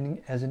accepted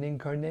as an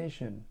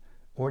incarnation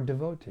or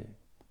devotee.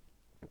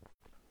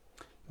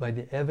 By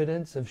the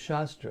evidence of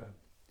Shastra,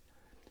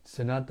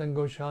 Sanatana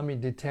Goswami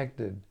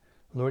detected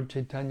Lord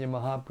Chaitanya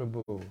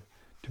Mahaprabhu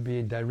to be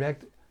a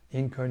direct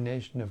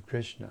incarnation of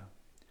Krishna,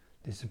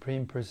 the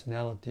Supreme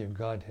Personality of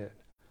Godhead,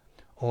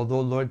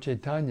 although Lord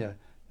Chaitanya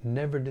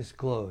never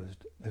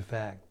disclosed the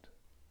fact.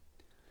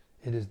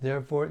 It is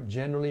therefore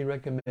generally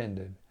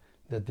recommended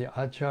that the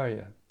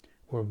Acharya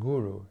or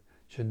Guru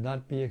should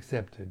not be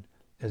accepted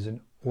as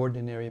an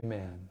ordinary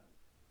man.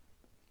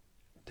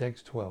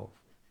 Text 12.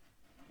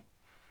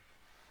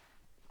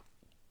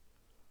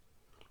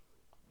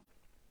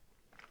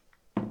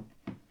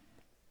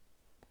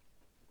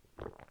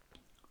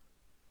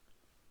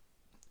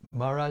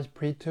 Maharaj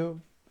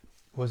Prithu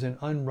was an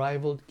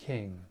unrivaled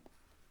king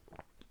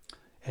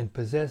and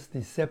possessed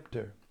the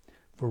scepter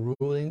for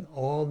ruling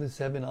all the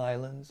 7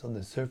 islands on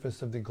the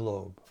surface of the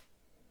globe.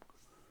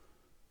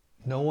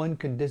 No one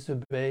could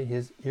disobey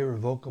his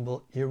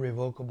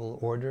irrevocable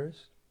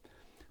orders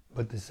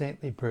but the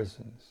saintly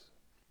persons,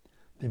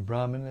 the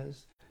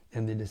Brahmanas,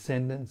 and the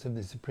descendants of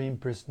the Supreme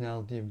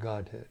Personality of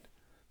Godhead,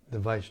 the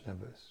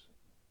Vaishnavas.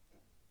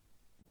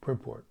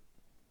 Purport.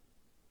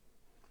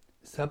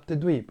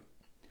 Saptadvip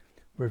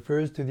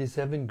refers to the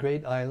 7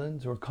 great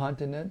islands or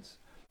continents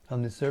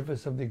on the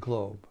surface of the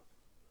globe.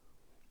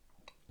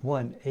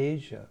 1.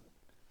 Asia.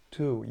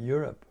 2.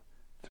 Europe.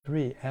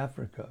 3.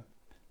 Africa.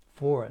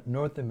 4.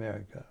 North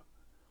America.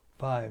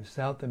 5.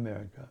 South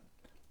America.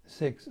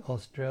 6.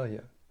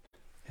 Australia.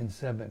 And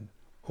 7.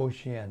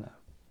 Oceania.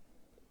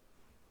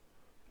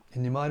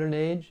 In the modern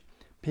age,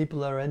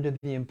 people are under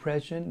the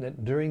impression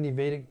that during the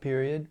Vedic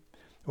period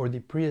or the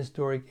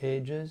prehistoric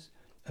ages,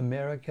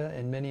 America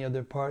and many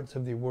other parts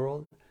of the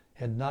world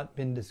had not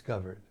been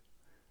discovered.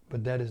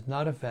 But that is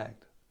not a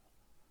fact.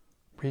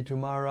 Prithu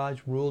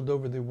Maharaj ruled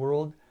over the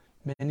world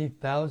many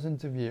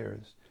thousands of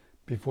years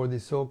before the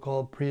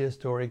so-called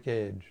prehistoric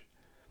age.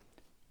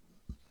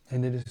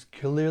 And it is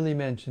clearly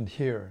mentioned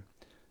here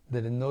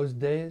that in those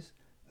days,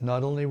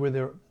 not only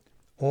were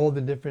all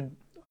the different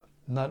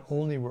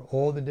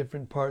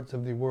parts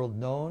of the world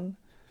known,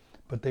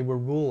 but they were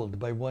ruled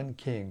by one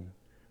king,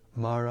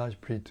 Maharaj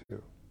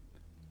Prithu.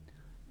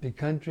 The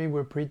country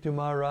where Prithu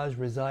Maharaj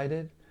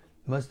resided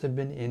must have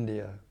been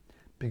India,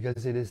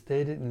 because it is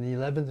stated in the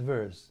 11th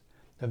verse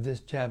of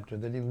this chapter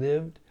that he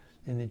lived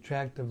in the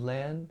tract of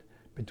land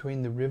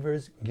between the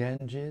rivers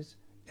Ganges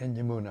and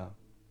Yamuna.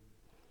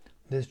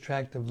 This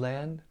tract of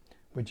land,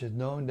 which is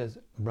known as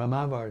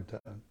Brahmavarta,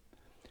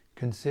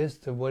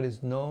 consists of what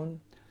is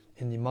known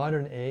in the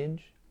modern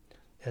age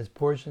as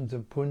portions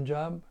of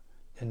Punjab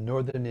and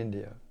northern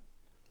India.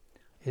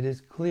 It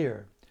is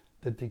clear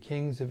that the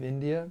kings of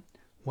India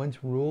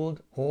once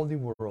ruled all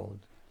the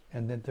world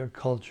and that their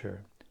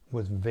culture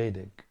was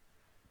Vedic.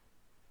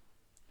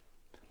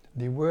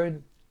 The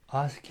word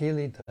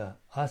Askalita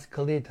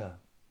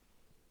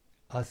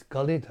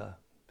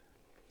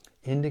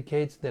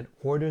indicates that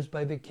orders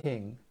by the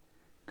king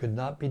could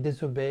not be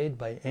disobeyed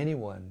by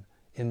anyone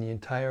in the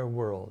entire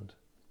world.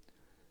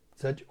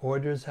 Such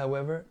orders,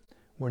 however,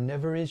 were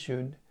never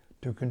issued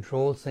to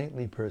control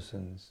saintly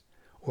persons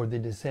or the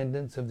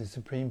descendants of the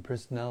Supreme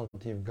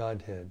Personality of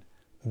Godhead,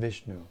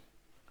 Vishnu.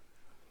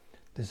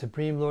 The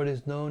Supreme Lord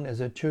is known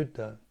as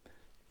Achyuta,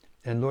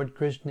 and Lord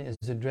Krishna is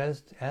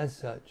addressed as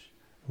such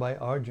by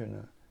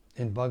Arjuna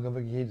in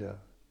Bhagavad Gita.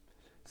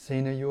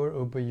 Senayor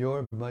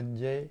upayor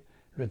madhye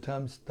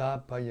ritam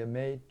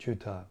stapayame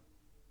chuta.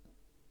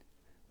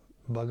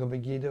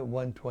 Bhagavad Gita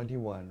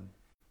 121.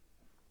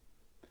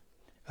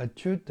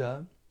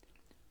 Achyuta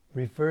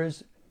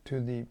refers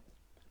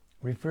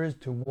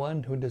to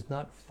one who does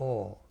not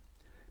fall,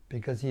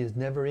 because he is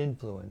never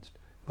influenced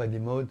by the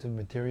modes of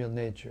material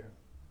nature.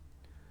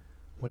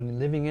 When a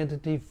living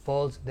entity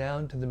falls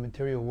down to the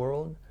material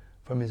world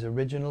from his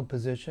original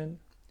position,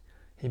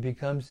 he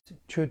becomes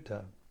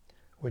Achyuta,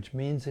 which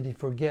means that he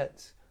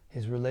forgets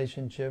his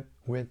relationship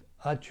with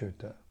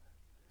Achyuta.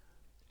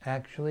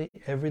 Actually,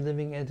 every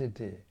living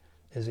entity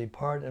is a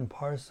part and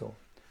parcel,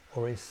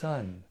 or a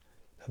son,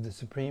 of the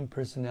Supreme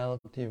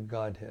Personality of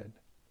Godhead.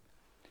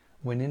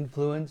 When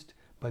influenced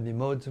by the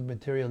modes of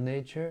material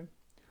nature,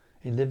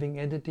 a living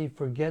entity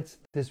forgets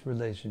this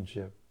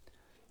relationship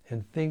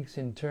and thinks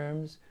in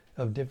terms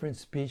of different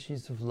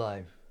species of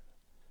life.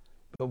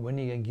 But when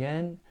he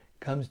again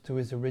comes to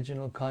his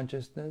original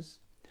consciousness,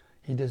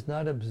 he does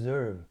not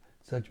observe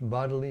such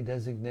bodily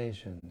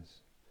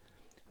designations.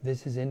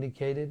 This is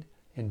indicated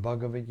in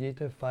Bhagavad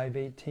Gita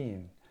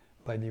 5.18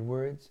 by the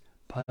words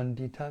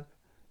Panditak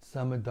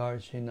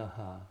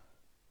Samadarshinaha.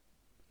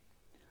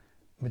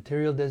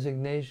 Material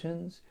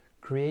designations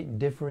create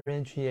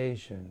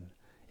differentiation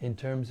in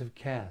terms of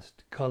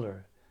caste,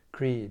 color,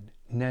 creed,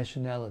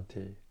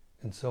 nationality,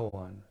 and so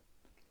on.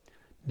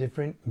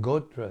 Different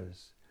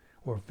gotras,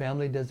 or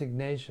family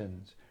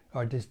designations,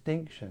 are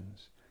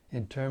distinctions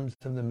in terms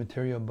of the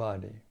material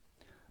body.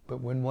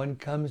 But when one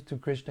comes to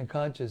Krishna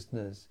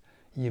consciousness,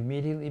 he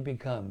immediately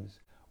becomes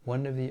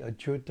one of the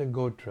Achyuta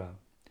Gotra,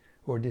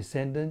 or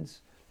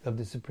descendants of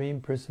the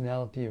Supreme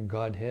Personality of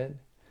Godhead,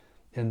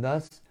 and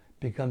thus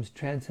becomes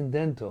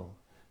transcendental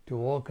to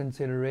all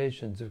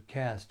considerations of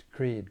caste,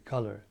 creed,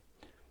 color,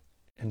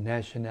 and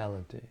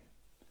nationality.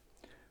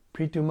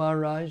 Prithu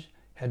Maharaj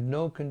had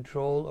no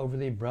control over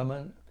the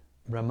Brahmana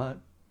Kula.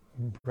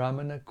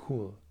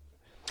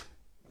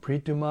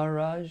 Prithu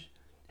Maharaj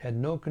had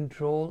no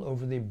control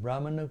over the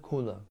Brahmana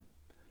Kula,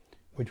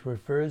 which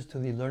refers to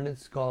the learned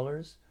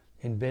scholars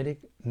in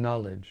Vedic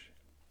knowledge,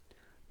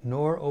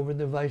 nor over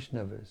the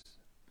Vaishnavas,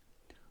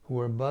 who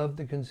were above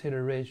the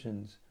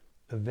considerations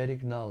of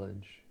Vedic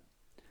knowledge.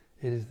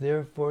 It is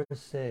therefore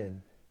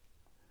said,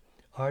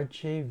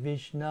 Arche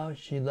Vishnu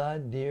Shila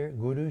Dir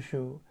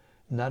Gurushu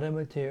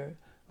Naramatir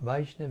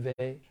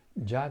Vaishnave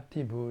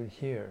Jati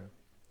Budhir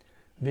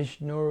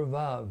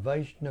Vishnurva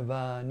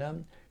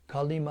Vaishnavanam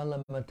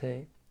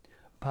Kalimalamate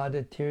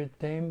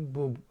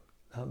Padatirtem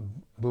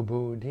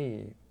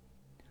Bubudhi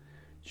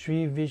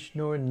Shri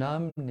Vishnur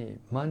Namni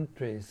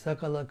Mantre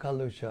Sakala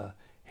Kalusha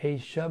He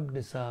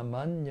Shabda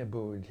Samanya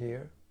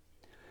Budhir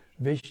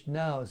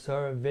Vishnau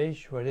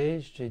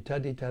Sarveshwaresh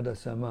Taditada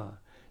Sama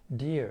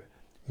Dear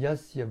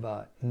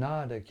Yasyava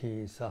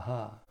Nadaki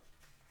Saha.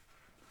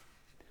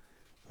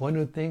 One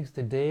who thinks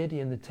the deity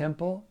in the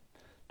temple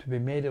to be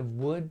made of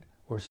wood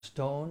or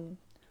stone,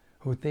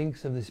 who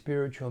thinks of the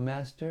spiritual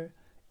master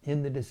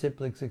in the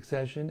disciplic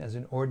succession as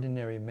an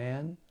ordinary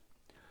man,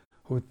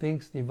 who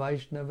thinks the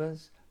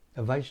Vaishnavas,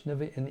 a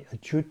Vaishnava in the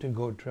Achyuta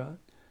Gotra,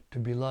 to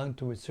belong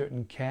to a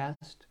certain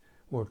caste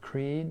or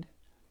creed,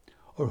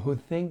 or who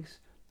thinks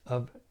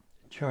of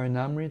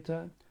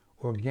Charanamrita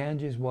or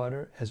Ganges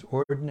water as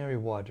ordinary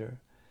water,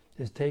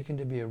 is taken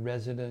to be a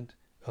resident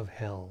of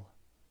hell.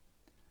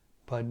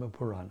 Padma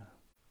Purana.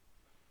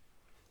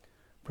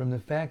 From the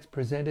facts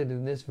presented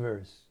in this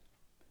verse,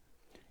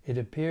 it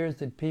appears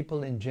that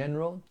people in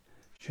general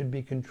should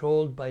be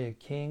controlled by a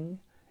king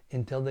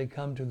until they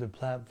come to the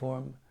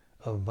platform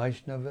of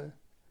Vaishnava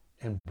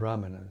and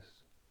Brahmanas,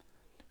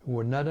 who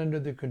are not under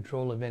the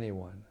control of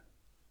anyone.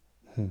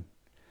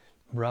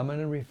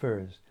 Brahmana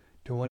refers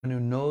to one who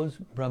knows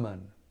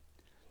Brahman,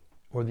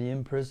 or the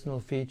impersonal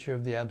feature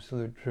of the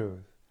Absolute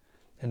Truth,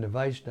 and a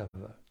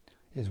Vaishnava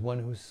is one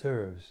who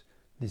serves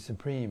the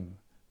Supreme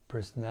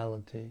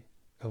Personality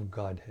of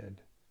Godhead.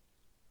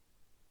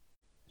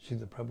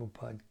 Srila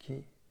Prabhupada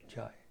Ki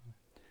Jai.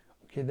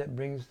 Okay, that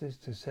brings us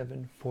to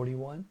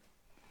 7:41.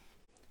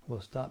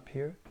 We'll stop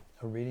here,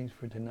 our readings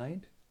for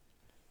tonight,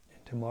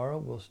 and tomorrow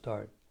we'll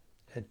start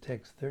at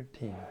text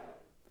 13,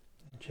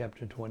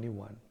 chapter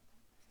 21.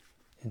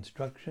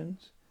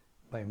 Instructions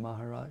by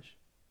Maharaj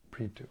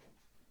Prithu.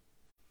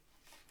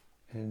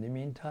 And in the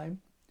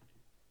meantime,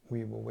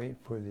 we will wait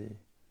for the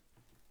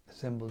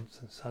assembled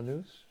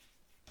sadhus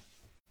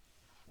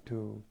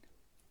to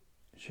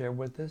share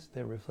with us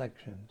their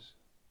reflections.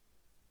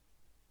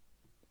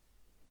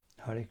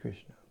 Hare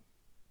Krishna,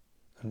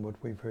 and what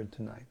we've heard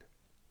tonight.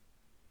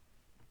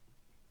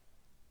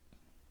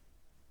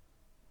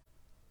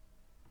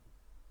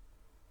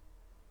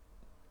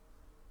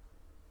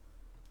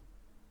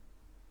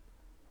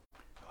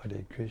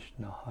 Hare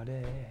Krishna,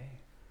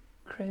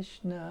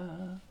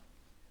 Krishna,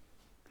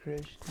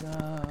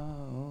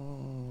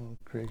 Krishna,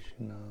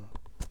 Krishna,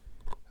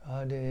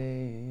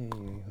 Hare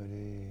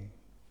Hare.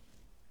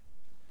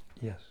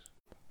 Yes.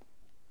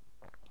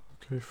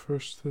 Okay,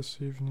 first this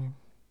evening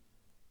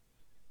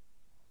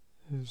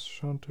is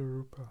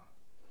Shantarupa.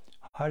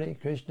 Hare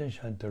Krishna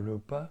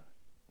Shantarupa.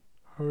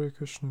 Hare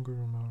Krishna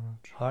Guru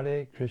Maharaj.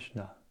 Hare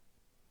Krishna.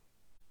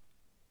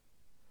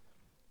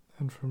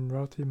 And from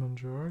Rati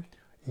Manjari,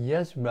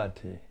 Yes,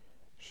 Rati.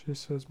 she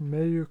says,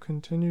 may you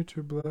continue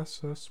to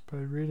bless us by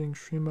reading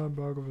Srimad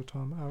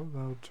Bhagavatam out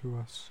loud to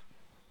us.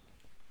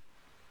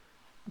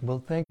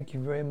 Well, thank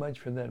you very much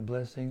for that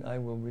blessing. I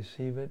will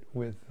receive it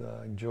with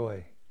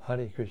joy.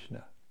 Hare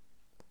Krishna.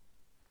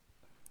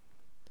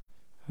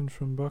 And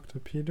from Bhakta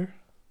Peter,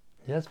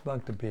 Yes,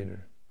 Bhakta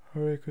Peter.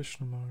 Hare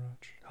Krishna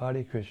Maharaj.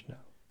 Hare Krishna.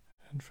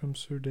 And from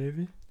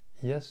Sudevi,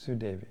 Yes,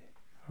 Sudevi.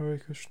 Hare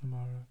Krishna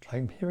Maharaj.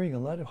 I'm hearing a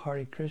lot of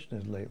Hare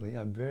Krishnas lately.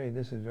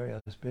 This is very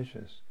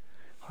auspicious.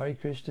 Hare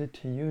Krishna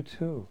to you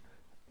too,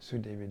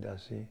 Sudevi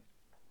Dasi.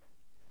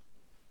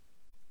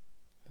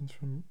 And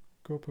from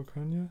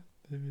Gopakanya,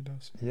 Devi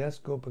Dasi. Yes,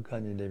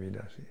 Gopakanya Devi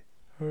Dasi.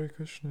 Hare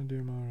Krishna,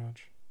 dear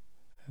Maharaj,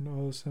 and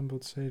all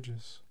assembled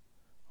sages.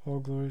 All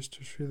glories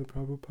to Srila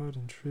Prabhupada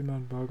and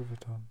Srimad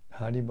Bhagavatam.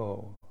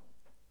 Haribo.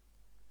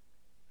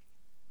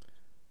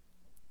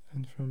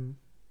 And from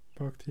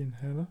Bhakti and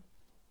Hannah,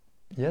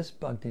 Yes,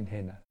 Bhakti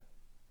Hena.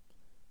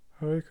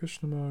 Hare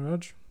Krishna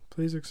Maharaj,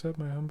 please accept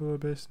my humble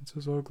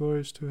obeisances. All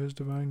glories to His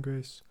Divine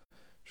Grace,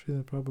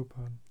 Srila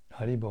Prabhupada.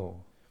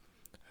 Haribo.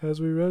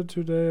 As we read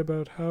today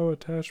about how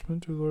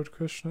attachment to Lord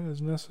Krishna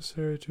is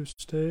necessary to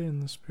stay in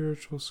the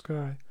spiritual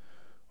sky,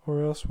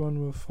 or else one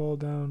will fall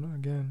down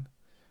again,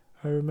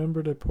 I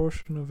remembered a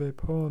portion of a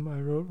poem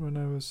I wrote when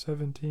I was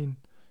 17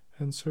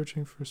 and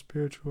searching for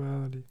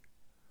spirituality.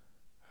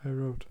 I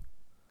wrote,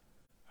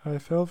 I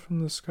fell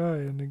from the sky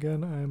and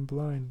again I am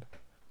blind.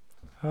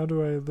 How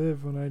do I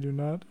live when I do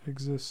not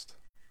exist?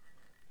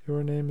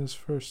 Your name is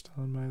first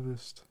on my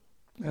list.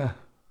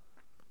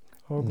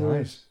 All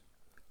glories.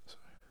 Nice.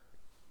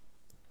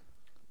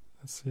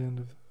 That's the end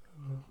of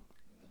the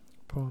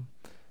poem.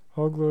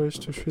 All glories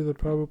to Srila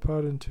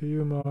Prabhupada and to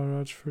you,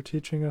 Maharaj, for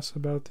teaching us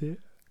about the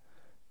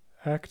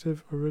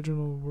active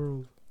original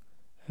world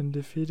and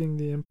defeating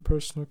the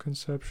impersonal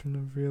conception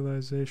of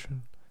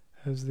realization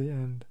as the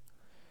end.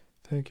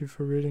 Thank you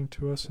for reading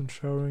to us and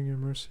showering your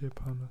mercy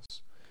upon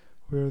us.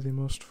 We are the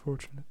most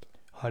fortunate.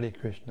 Hare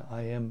Krishna.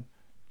 I am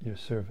your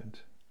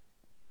servant.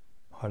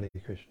 Hare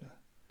Krishna.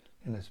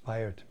 And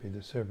aspire to be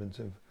the servants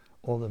of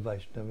all the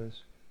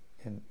Vaishnavas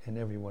and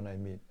everyone I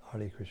meet.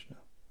 Hare Krishna.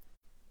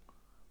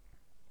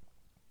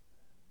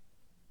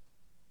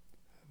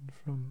 And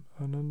from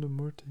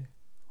Anandamurti.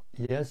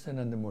 Yes,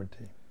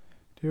 Anandamurti.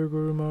 Dear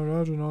Guru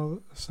Maharaj and all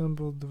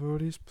assembled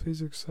devotees,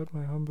 please accept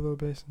my humble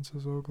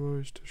obeisances. All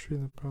glories to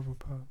Srila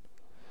Prabhupada.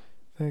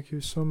 Thank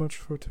you so much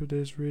for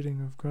today's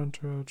reading of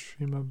Grantaraj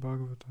Srimad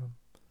Bhagavatam.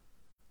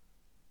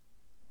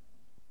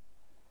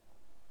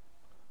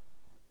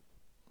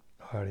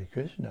 Hare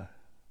Krishna.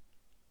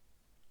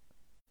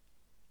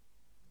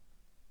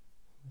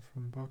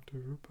 From Bhakta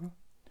Rupa,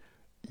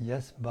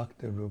 Yes,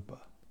 Bhakta Rupa.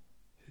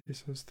 he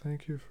says,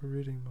 thank you for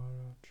reading,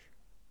 Maharaj.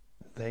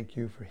 Thank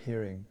you for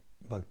hearing,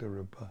 Bhakta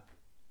Rupa.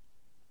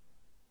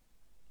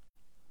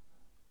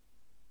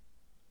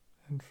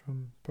 And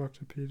from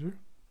Bhakta Peter,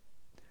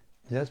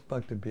 Yes,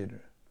 Bhakta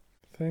Peter.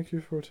 thank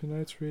you for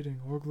tonight's reading.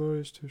 All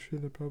glories to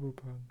Srila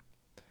Prabhupada.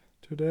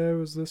 Today I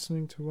was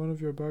listening to one of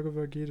your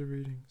Bhagavad Gita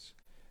readings,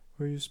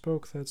 where you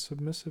spoke that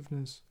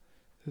submissiveness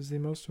is the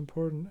most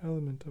important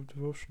element of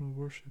devotional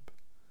worship,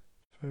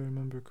 if I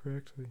remember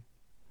correctly.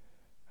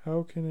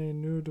 How can a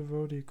new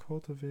devotee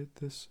cultivate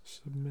this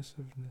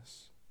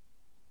submissiveness?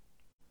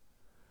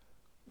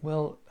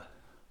 Well,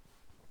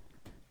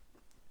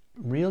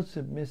 real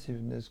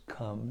submissiveness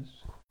comes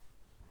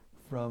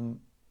from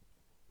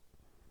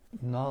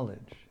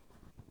knowledge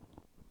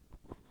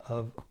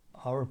of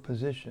our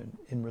position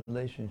in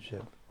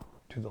relationship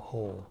to the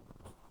whole.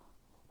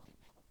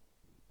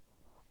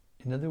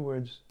 In other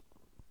words,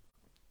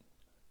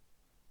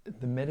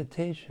 the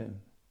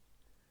meditation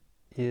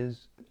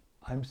is,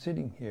 I'm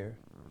sitting here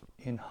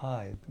in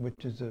Hythe,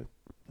 which is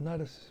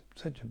not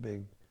such a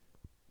big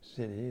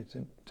city, it's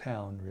a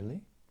town really,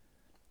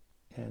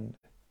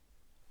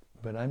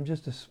 but I'm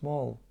just a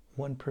small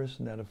one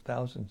person out of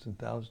thousands and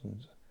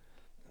thousands,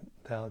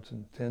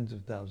 tens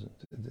of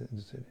thousands in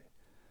the city.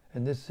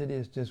 And this city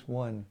is just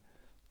one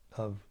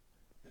of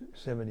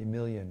 70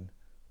 million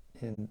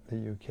in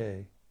the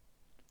UK,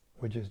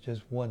 which is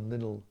just one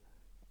little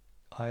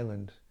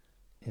island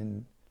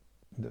in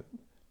the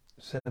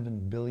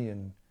 7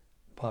 billion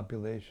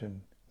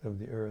population of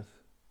the earth.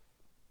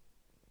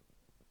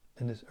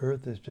 And this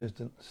earth is just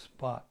a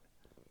spot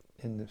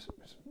in the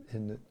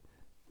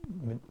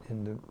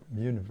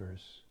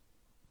universe.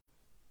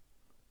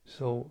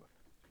 So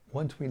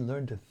once we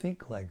learn to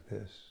think like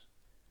this,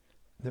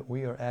 that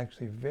we are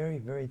actually very,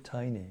 very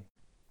tiny,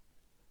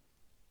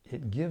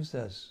 it gives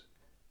us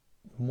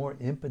more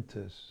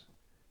impetus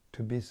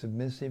to be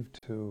submissive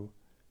to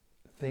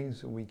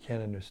things that we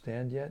can't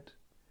understand yet,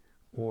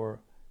 or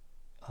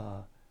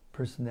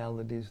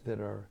personalities that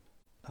are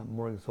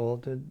more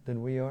exalted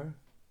than we are.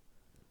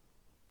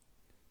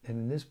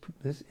 And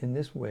in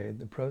this way,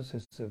 the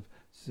process of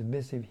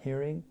submissive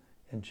hearing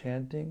and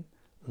chanting,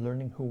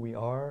 learning who we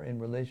are in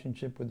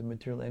relationship with the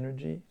material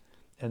energy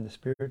and the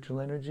spiritual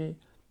energy,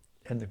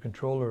 and the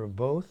controller of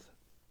both,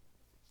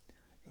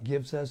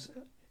 gives us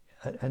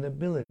an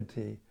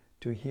ability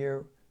to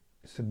hear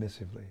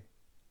submissively.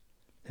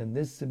 And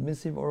this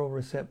submissive oral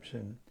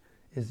reception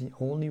is the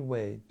only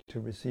way to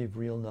receive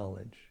real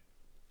knowledge.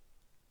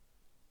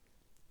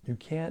 You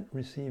can't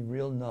receive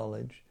real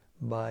knowledge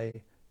by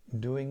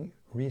doing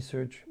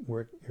research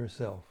work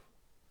yourself.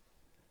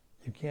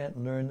 You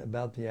can't learn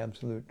about the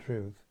absolute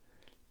truth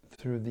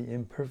through the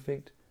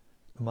imperfect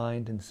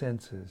mind and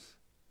senses,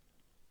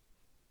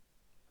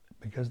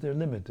 because they're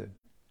limited,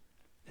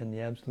 and the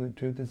absolute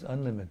truth is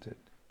unlimited.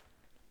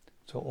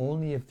 So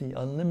only if the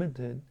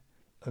unlimited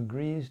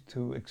agrees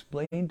to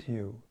explain to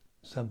you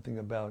something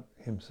about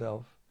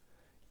himself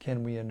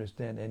can we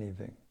understand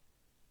anything.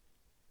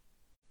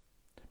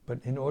 But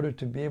in order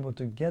to be able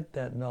to get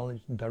that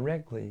knowledge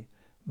directly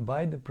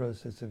by the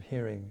process of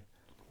hearing,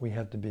 we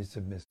have to be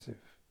submissive.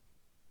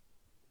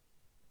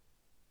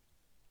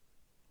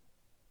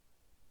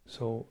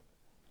 So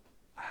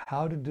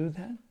how to do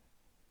that?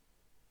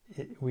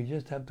 We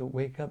just have to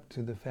wake up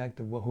to the fact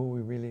of who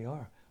we really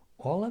are.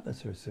 All of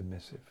us are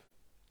submissive.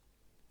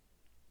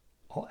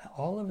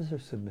 All of us are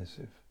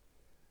submissive.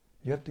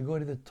 You have to go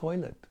to the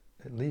toilet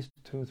at least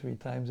 2 or 3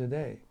 times a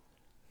day.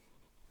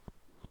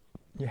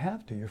 You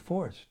have to. You're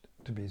forced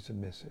to be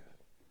submissive.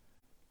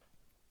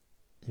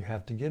 You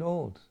have to get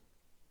old.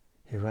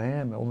 Here I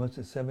am, almost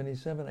at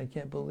 77. I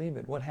can't believe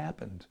it. What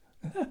happened?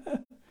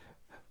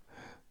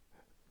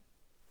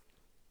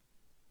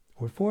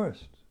 We're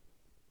forced.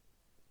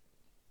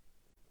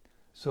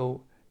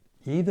 So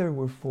either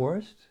we're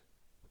forced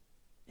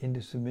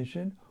into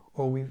submission,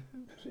 or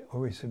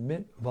we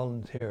submit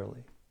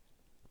voluntarily.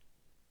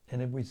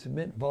 And if we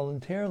submit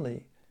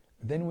voluntarily,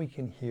 then we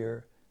can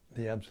hear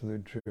the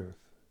absolute truth.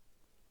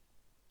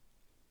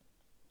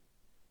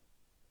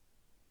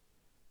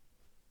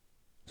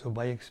 So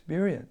by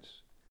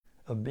experience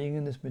of being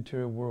in this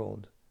material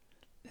world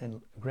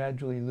and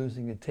gradually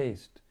losing a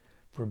taste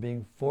for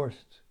being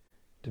forced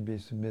to be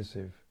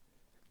submissive,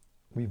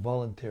 we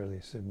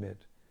voluntarily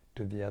submit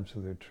to the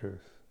absolute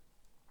truth.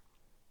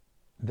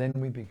 Then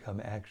we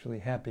become actually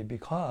happy,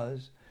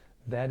 because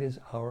that is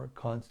our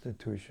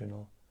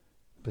constitutional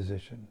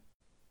position.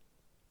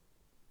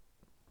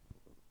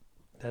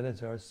 That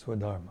is our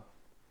Swadharma.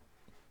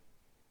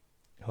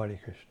 Hare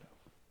Krishna.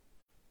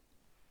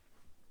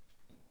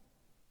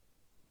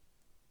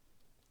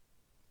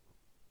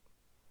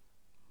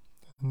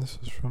 And this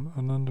is from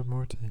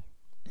Anandamurti.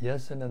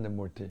 Yes,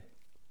 Anandamurti.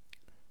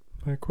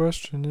 My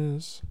question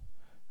is,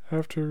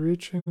 after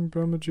reaching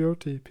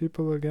Brahmajyoti,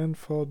 people again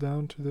fall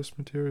down to this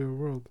material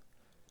world,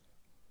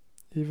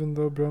 even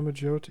though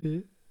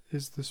Brahmajyoti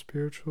is the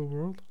spiritual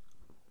world?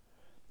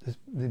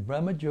 The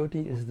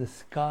Brahmajyoti is the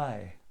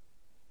sky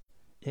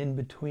in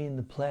between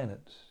the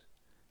planets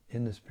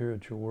in the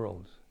spiritual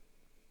world.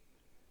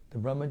 The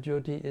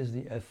Brahmajyoti is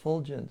the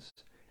effulgence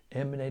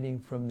emanating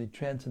from the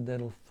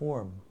transcendental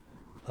form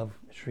of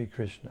Sri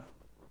Krishna.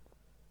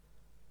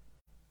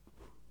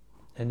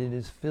 And it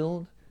is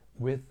filled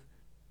with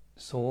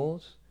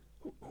souls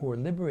who are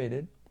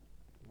liberated,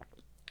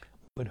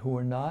 but who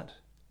are not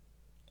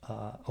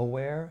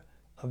aware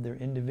of their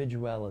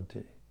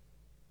individuality.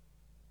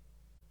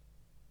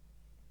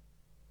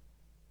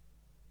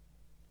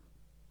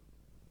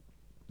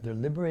 They're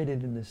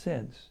liberated in the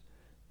sense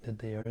that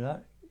they are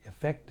not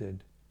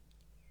affected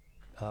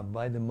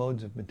by the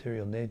modes of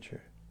material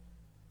nature.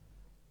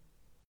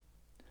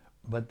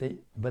 But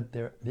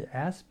the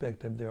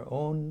aspect of their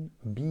own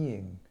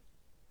being,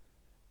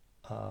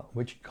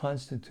 which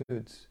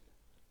constitutes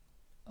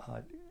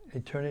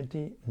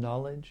eternity,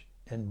 knowledge,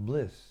 and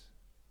bliss,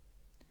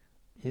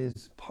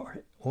 is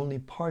only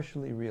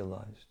partially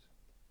realized.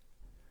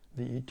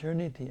 The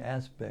eternity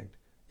aspect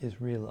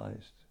is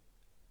realized.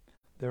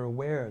 They're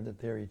aware that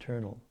they're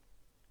eternal,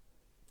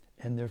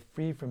 and they're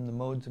free from the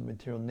modes of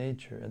material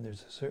nature, and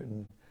there's a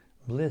certain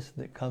bliss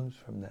that comes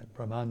from that,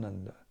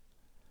 Brahmananda.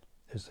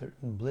 There's a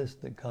certain bliss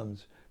that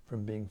comes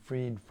from being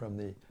freed from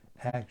the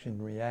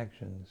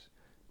action-reactions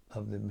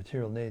of the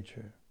material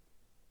nature.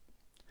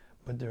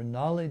 But their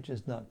knowledge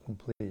is not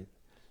complete,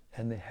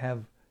 and they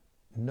have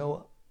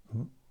no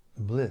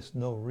bliss,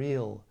 no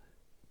real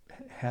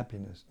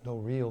happiness, no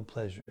real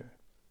pleasure.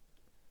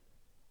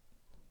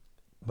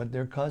 But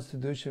their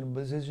constitutional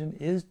position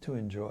is to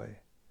enjoy.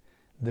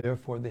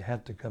 Therefore, they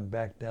have to come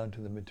back down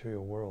to the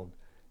material world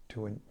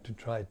to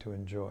try to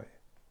enjoy.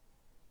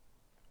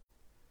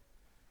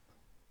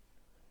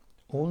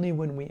 Only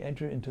when we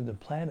enter into the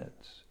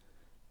planets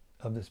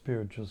of the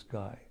spiritual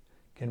sky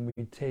can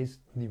we taste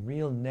the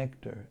real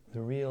nectar,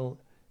 the real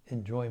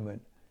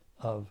enjoyment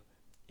of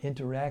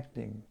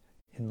interacting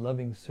in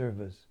loving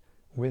service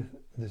with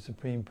the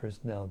Supreme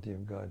Personality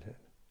of Godhead.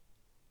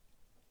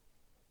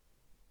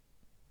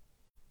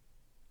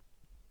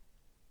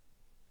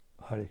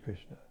 Hare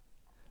Krishna.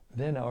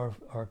 Then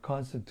our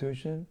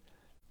constitution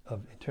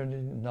of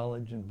eternity,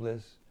 knowledge, and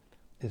bliss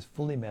is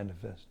fully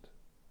manifest.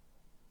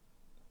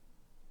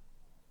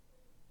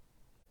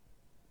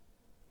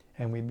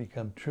 And we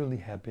become truly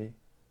happy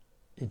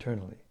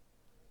eternally.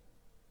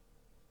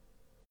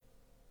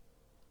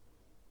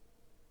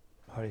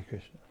 Hare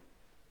Krishna.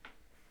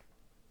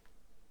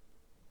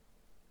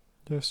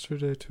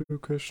 Yesterday, 2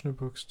 Krishna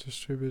books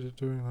distributed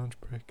during lunch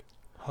break.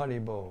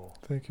 Haribol.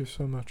 Thank you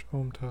so much.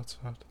 Om Tat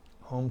Sat.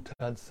 Om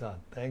Tat Sat.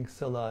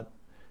 Thanks a lot,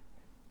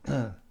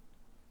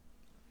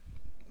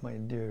 my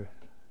dear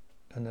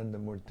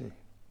Anandamurti.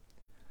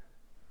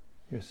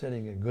 You're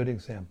setting a good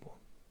example.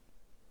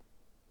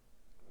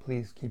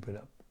 Please keep it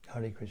up.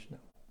 Hare Krishna.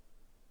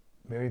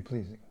 Very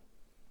pleasing.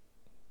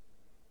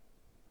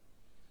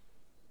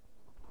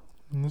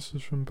 And this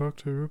is from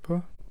Bhakti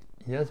Rupa.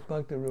 Yes,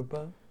 Bhakti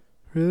Rupa.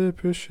 Really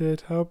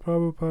appreciate how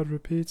Prabhupada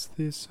repeats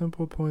these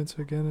simple points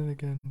again and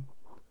again.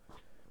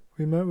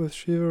 We met with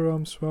Shiva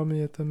Ram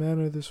Swami at the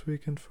Manor this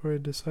weekend for a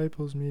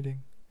disciples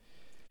meeting.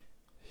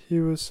 He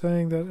was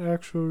saying that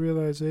actual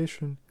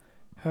realization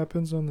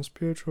happens on the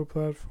spiritual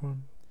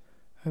platform,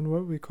 and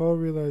what we call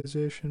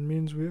realization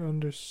means we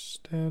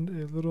understand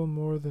a little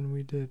more than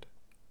we did.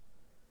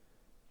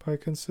 By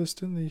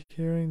consistently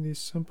hearing these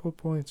simple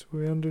points,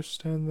 we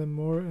understand them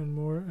more and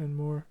more and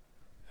more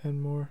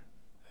and more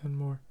and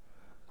more.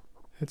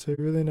 It's a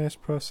really nice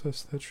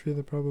process that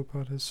Srila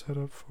Prabhupada has set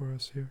up for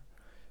us here.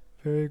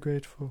 Very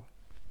grateful.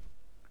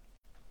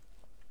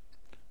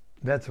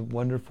 That's a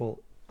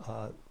wonderful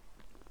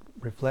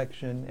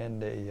reflection,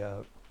 and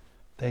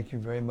thank you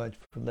very much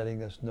for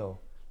letting us know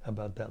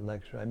about that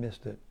lecture. I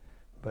missed it,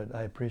 but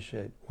I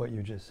appreciate what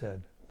you just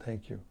said.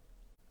 Thank you.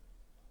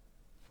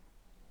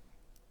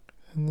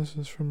 And this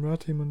is from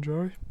Rati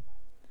Manjari.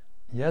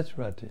 Yes,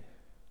 Rati.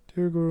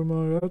 Dear Guru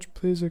Maharaj,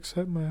 please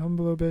accept my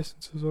humble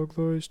obeisances. All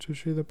glories to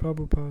Srila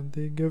Prabhupada,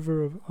 the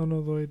giver of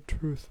unalloyed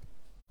truth.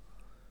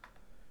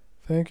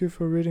 Thank you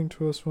for reading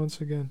to us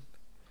once again.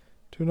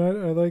 Tonight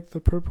I like the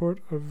purport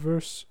of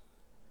verse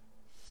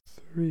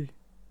 3.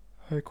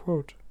 I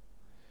quote,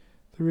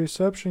 "The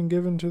reception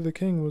given to the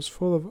king was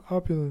full of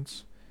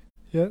opulence,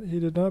 yet he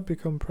did not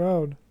become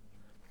proud.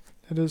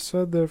 It is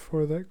said,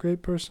 therefore, that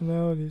great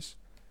personalities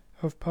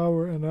of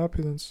power and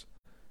opulence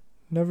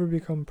never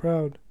become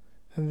proud.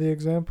 And the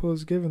example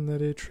is given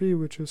that a tree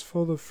which is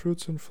full of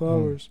fruits and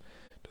flowers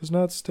does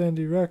not stand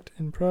erect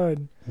in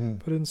pride,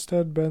 but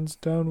instead bends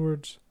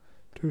downwards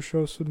to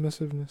show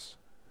submissiveness.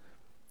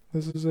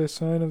 This is a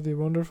sign of the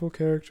wonderful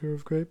character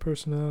of great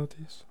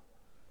personalities."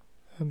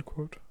 End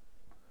quote.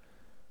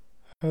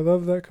 I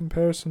love that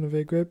comparison of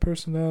a great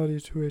personality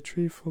to a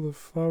tree full of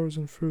flowers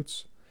and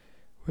fruits,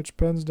 which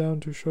bends down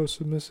to show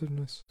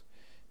submissiveness,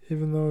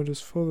 even though it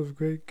is full of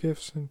great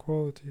gifts and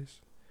qualities.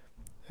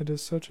 It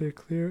is such a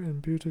clear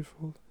and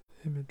beautiful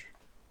image.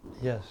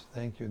 Yes,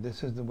 thank you.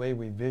 This is the way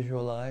we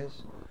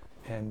visualize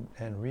and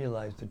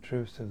realize the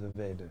truths of the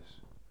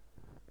Vedas.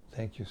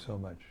 Thank you so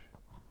much.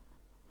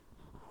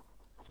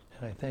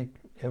 And I thank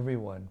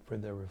everyone for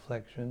their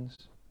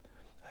reflections.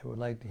 I would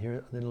like to hear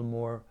a little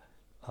more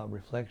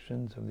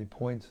reflections of the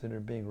points that are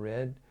being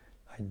read.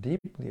 I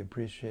deeply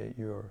appreciate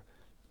your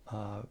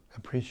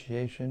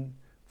appreciation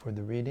for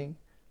the reading,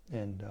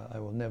 and I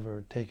will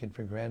never take it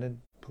for granted,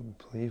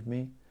 believe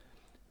me.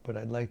 But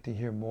I'd like to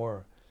hear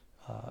more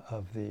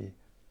of the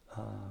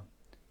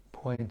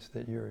points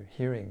that you're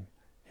hearing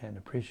and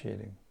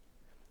appreciating.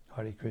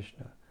 Hare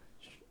Krishna.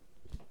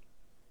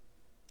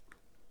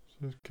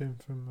 So it came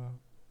from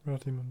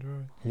Rati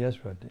Manjari.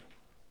 Yes, Rati.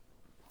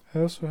 I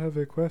also have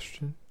a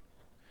question.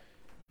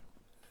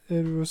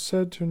 It was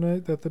said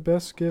tonight that the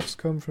best gifts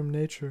come from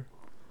nature.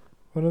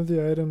 One of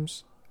the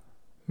items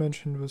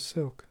mentioned was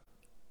silk.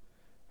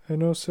 I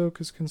know silk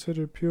is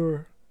considered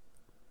pure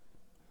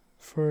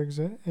for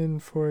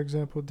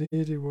example,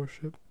 deity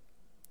worship.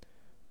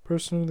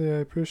 Personally, I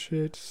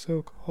appreciate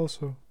silk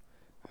also.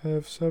 I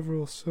have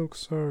several silk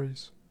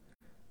saris.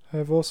 I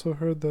have also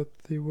heard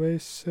that the way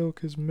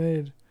silk is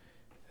made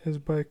is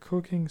by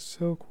cooking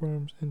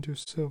silkworms into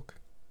silk.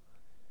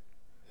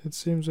 It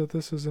seems that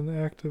this is an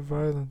act of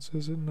violence,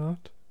 is it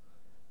not?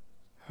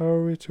 How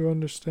are we to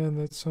understand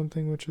that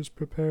something which is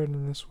prepared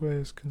in this way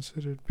is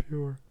considered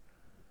pure?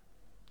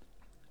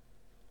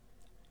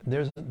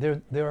 There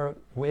are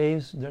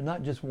ways. There's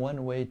not just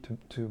one way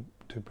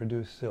to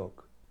produce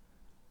silk.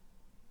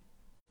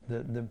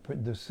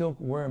 The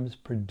silkworms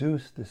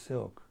produce the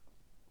silk.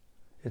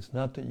 It's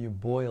not that you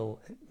boil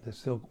the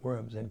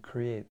silkworms and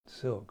create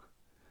silk.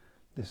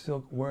 The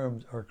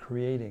silkworms are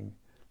creating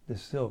the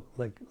silk,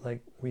 like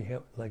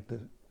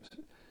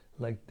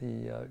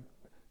the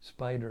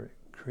spider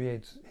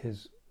creates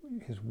his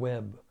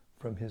web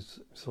from his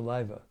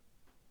saliva.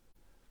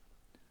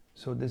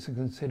 So this is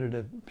considered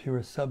a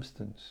pure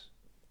substance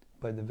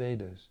by the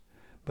Vedas.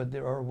 But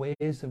there are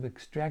ways of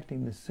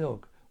extracting the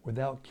silk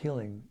without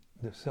killing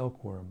the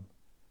silkworm.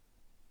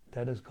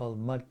 That is called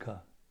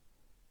matka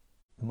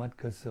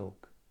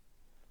silk.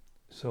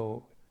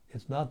 So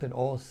it's not that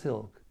all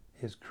silk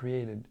is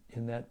created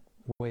in that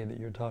way that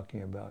you're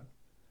talking about.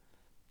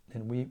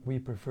 And we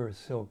prefer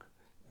silk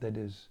that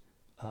is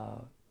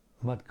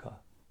matka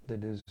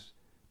that is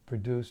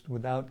produced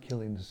without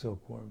killing the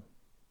silkworm.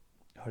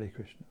 Hare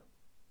Krishna.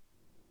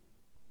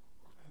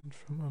 And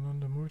from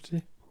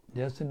Anandamurti,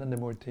 Yes,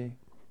 Nandamurti.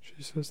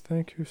 she says,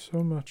 thank you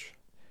so much.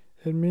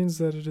 It means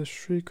that it is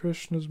Sri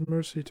Krishna's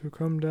mercy to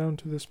come down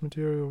to this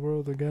material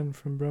world again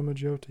from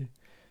Brahmajyoti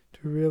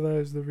to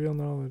realize the real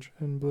knowledge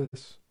and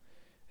bliss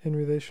in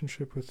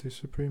relationship with the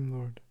Supreme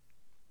Lord.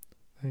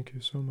 Thank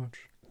you so much.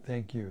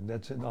 Thank you.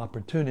 That's an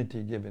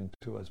opportunity given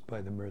to us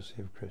by the mercy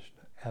of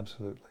Krishna.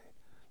 Absolutely.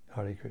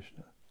 Hare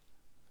Krishna.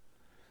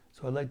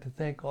 So I'd like to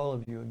thank all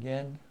of you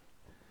again.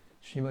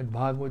 Srimad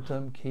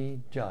Bhagavatam ki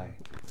jai.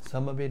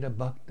 Samaveda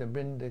Bhakta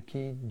Vrinda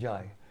ki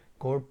jai.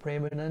 Gaur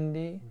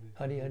Premanandi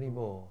Hari Hari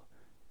Bol.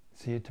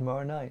 See you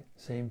tomorrow night.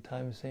 Same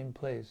time, same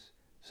place,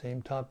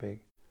 same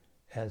topic,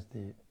 as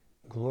the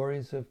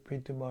glories of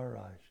Prithu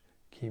Maharaj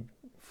keep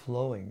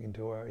flowing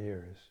into our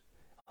ears.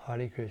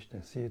 Hare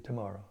Krishna. See you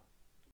tomorrow.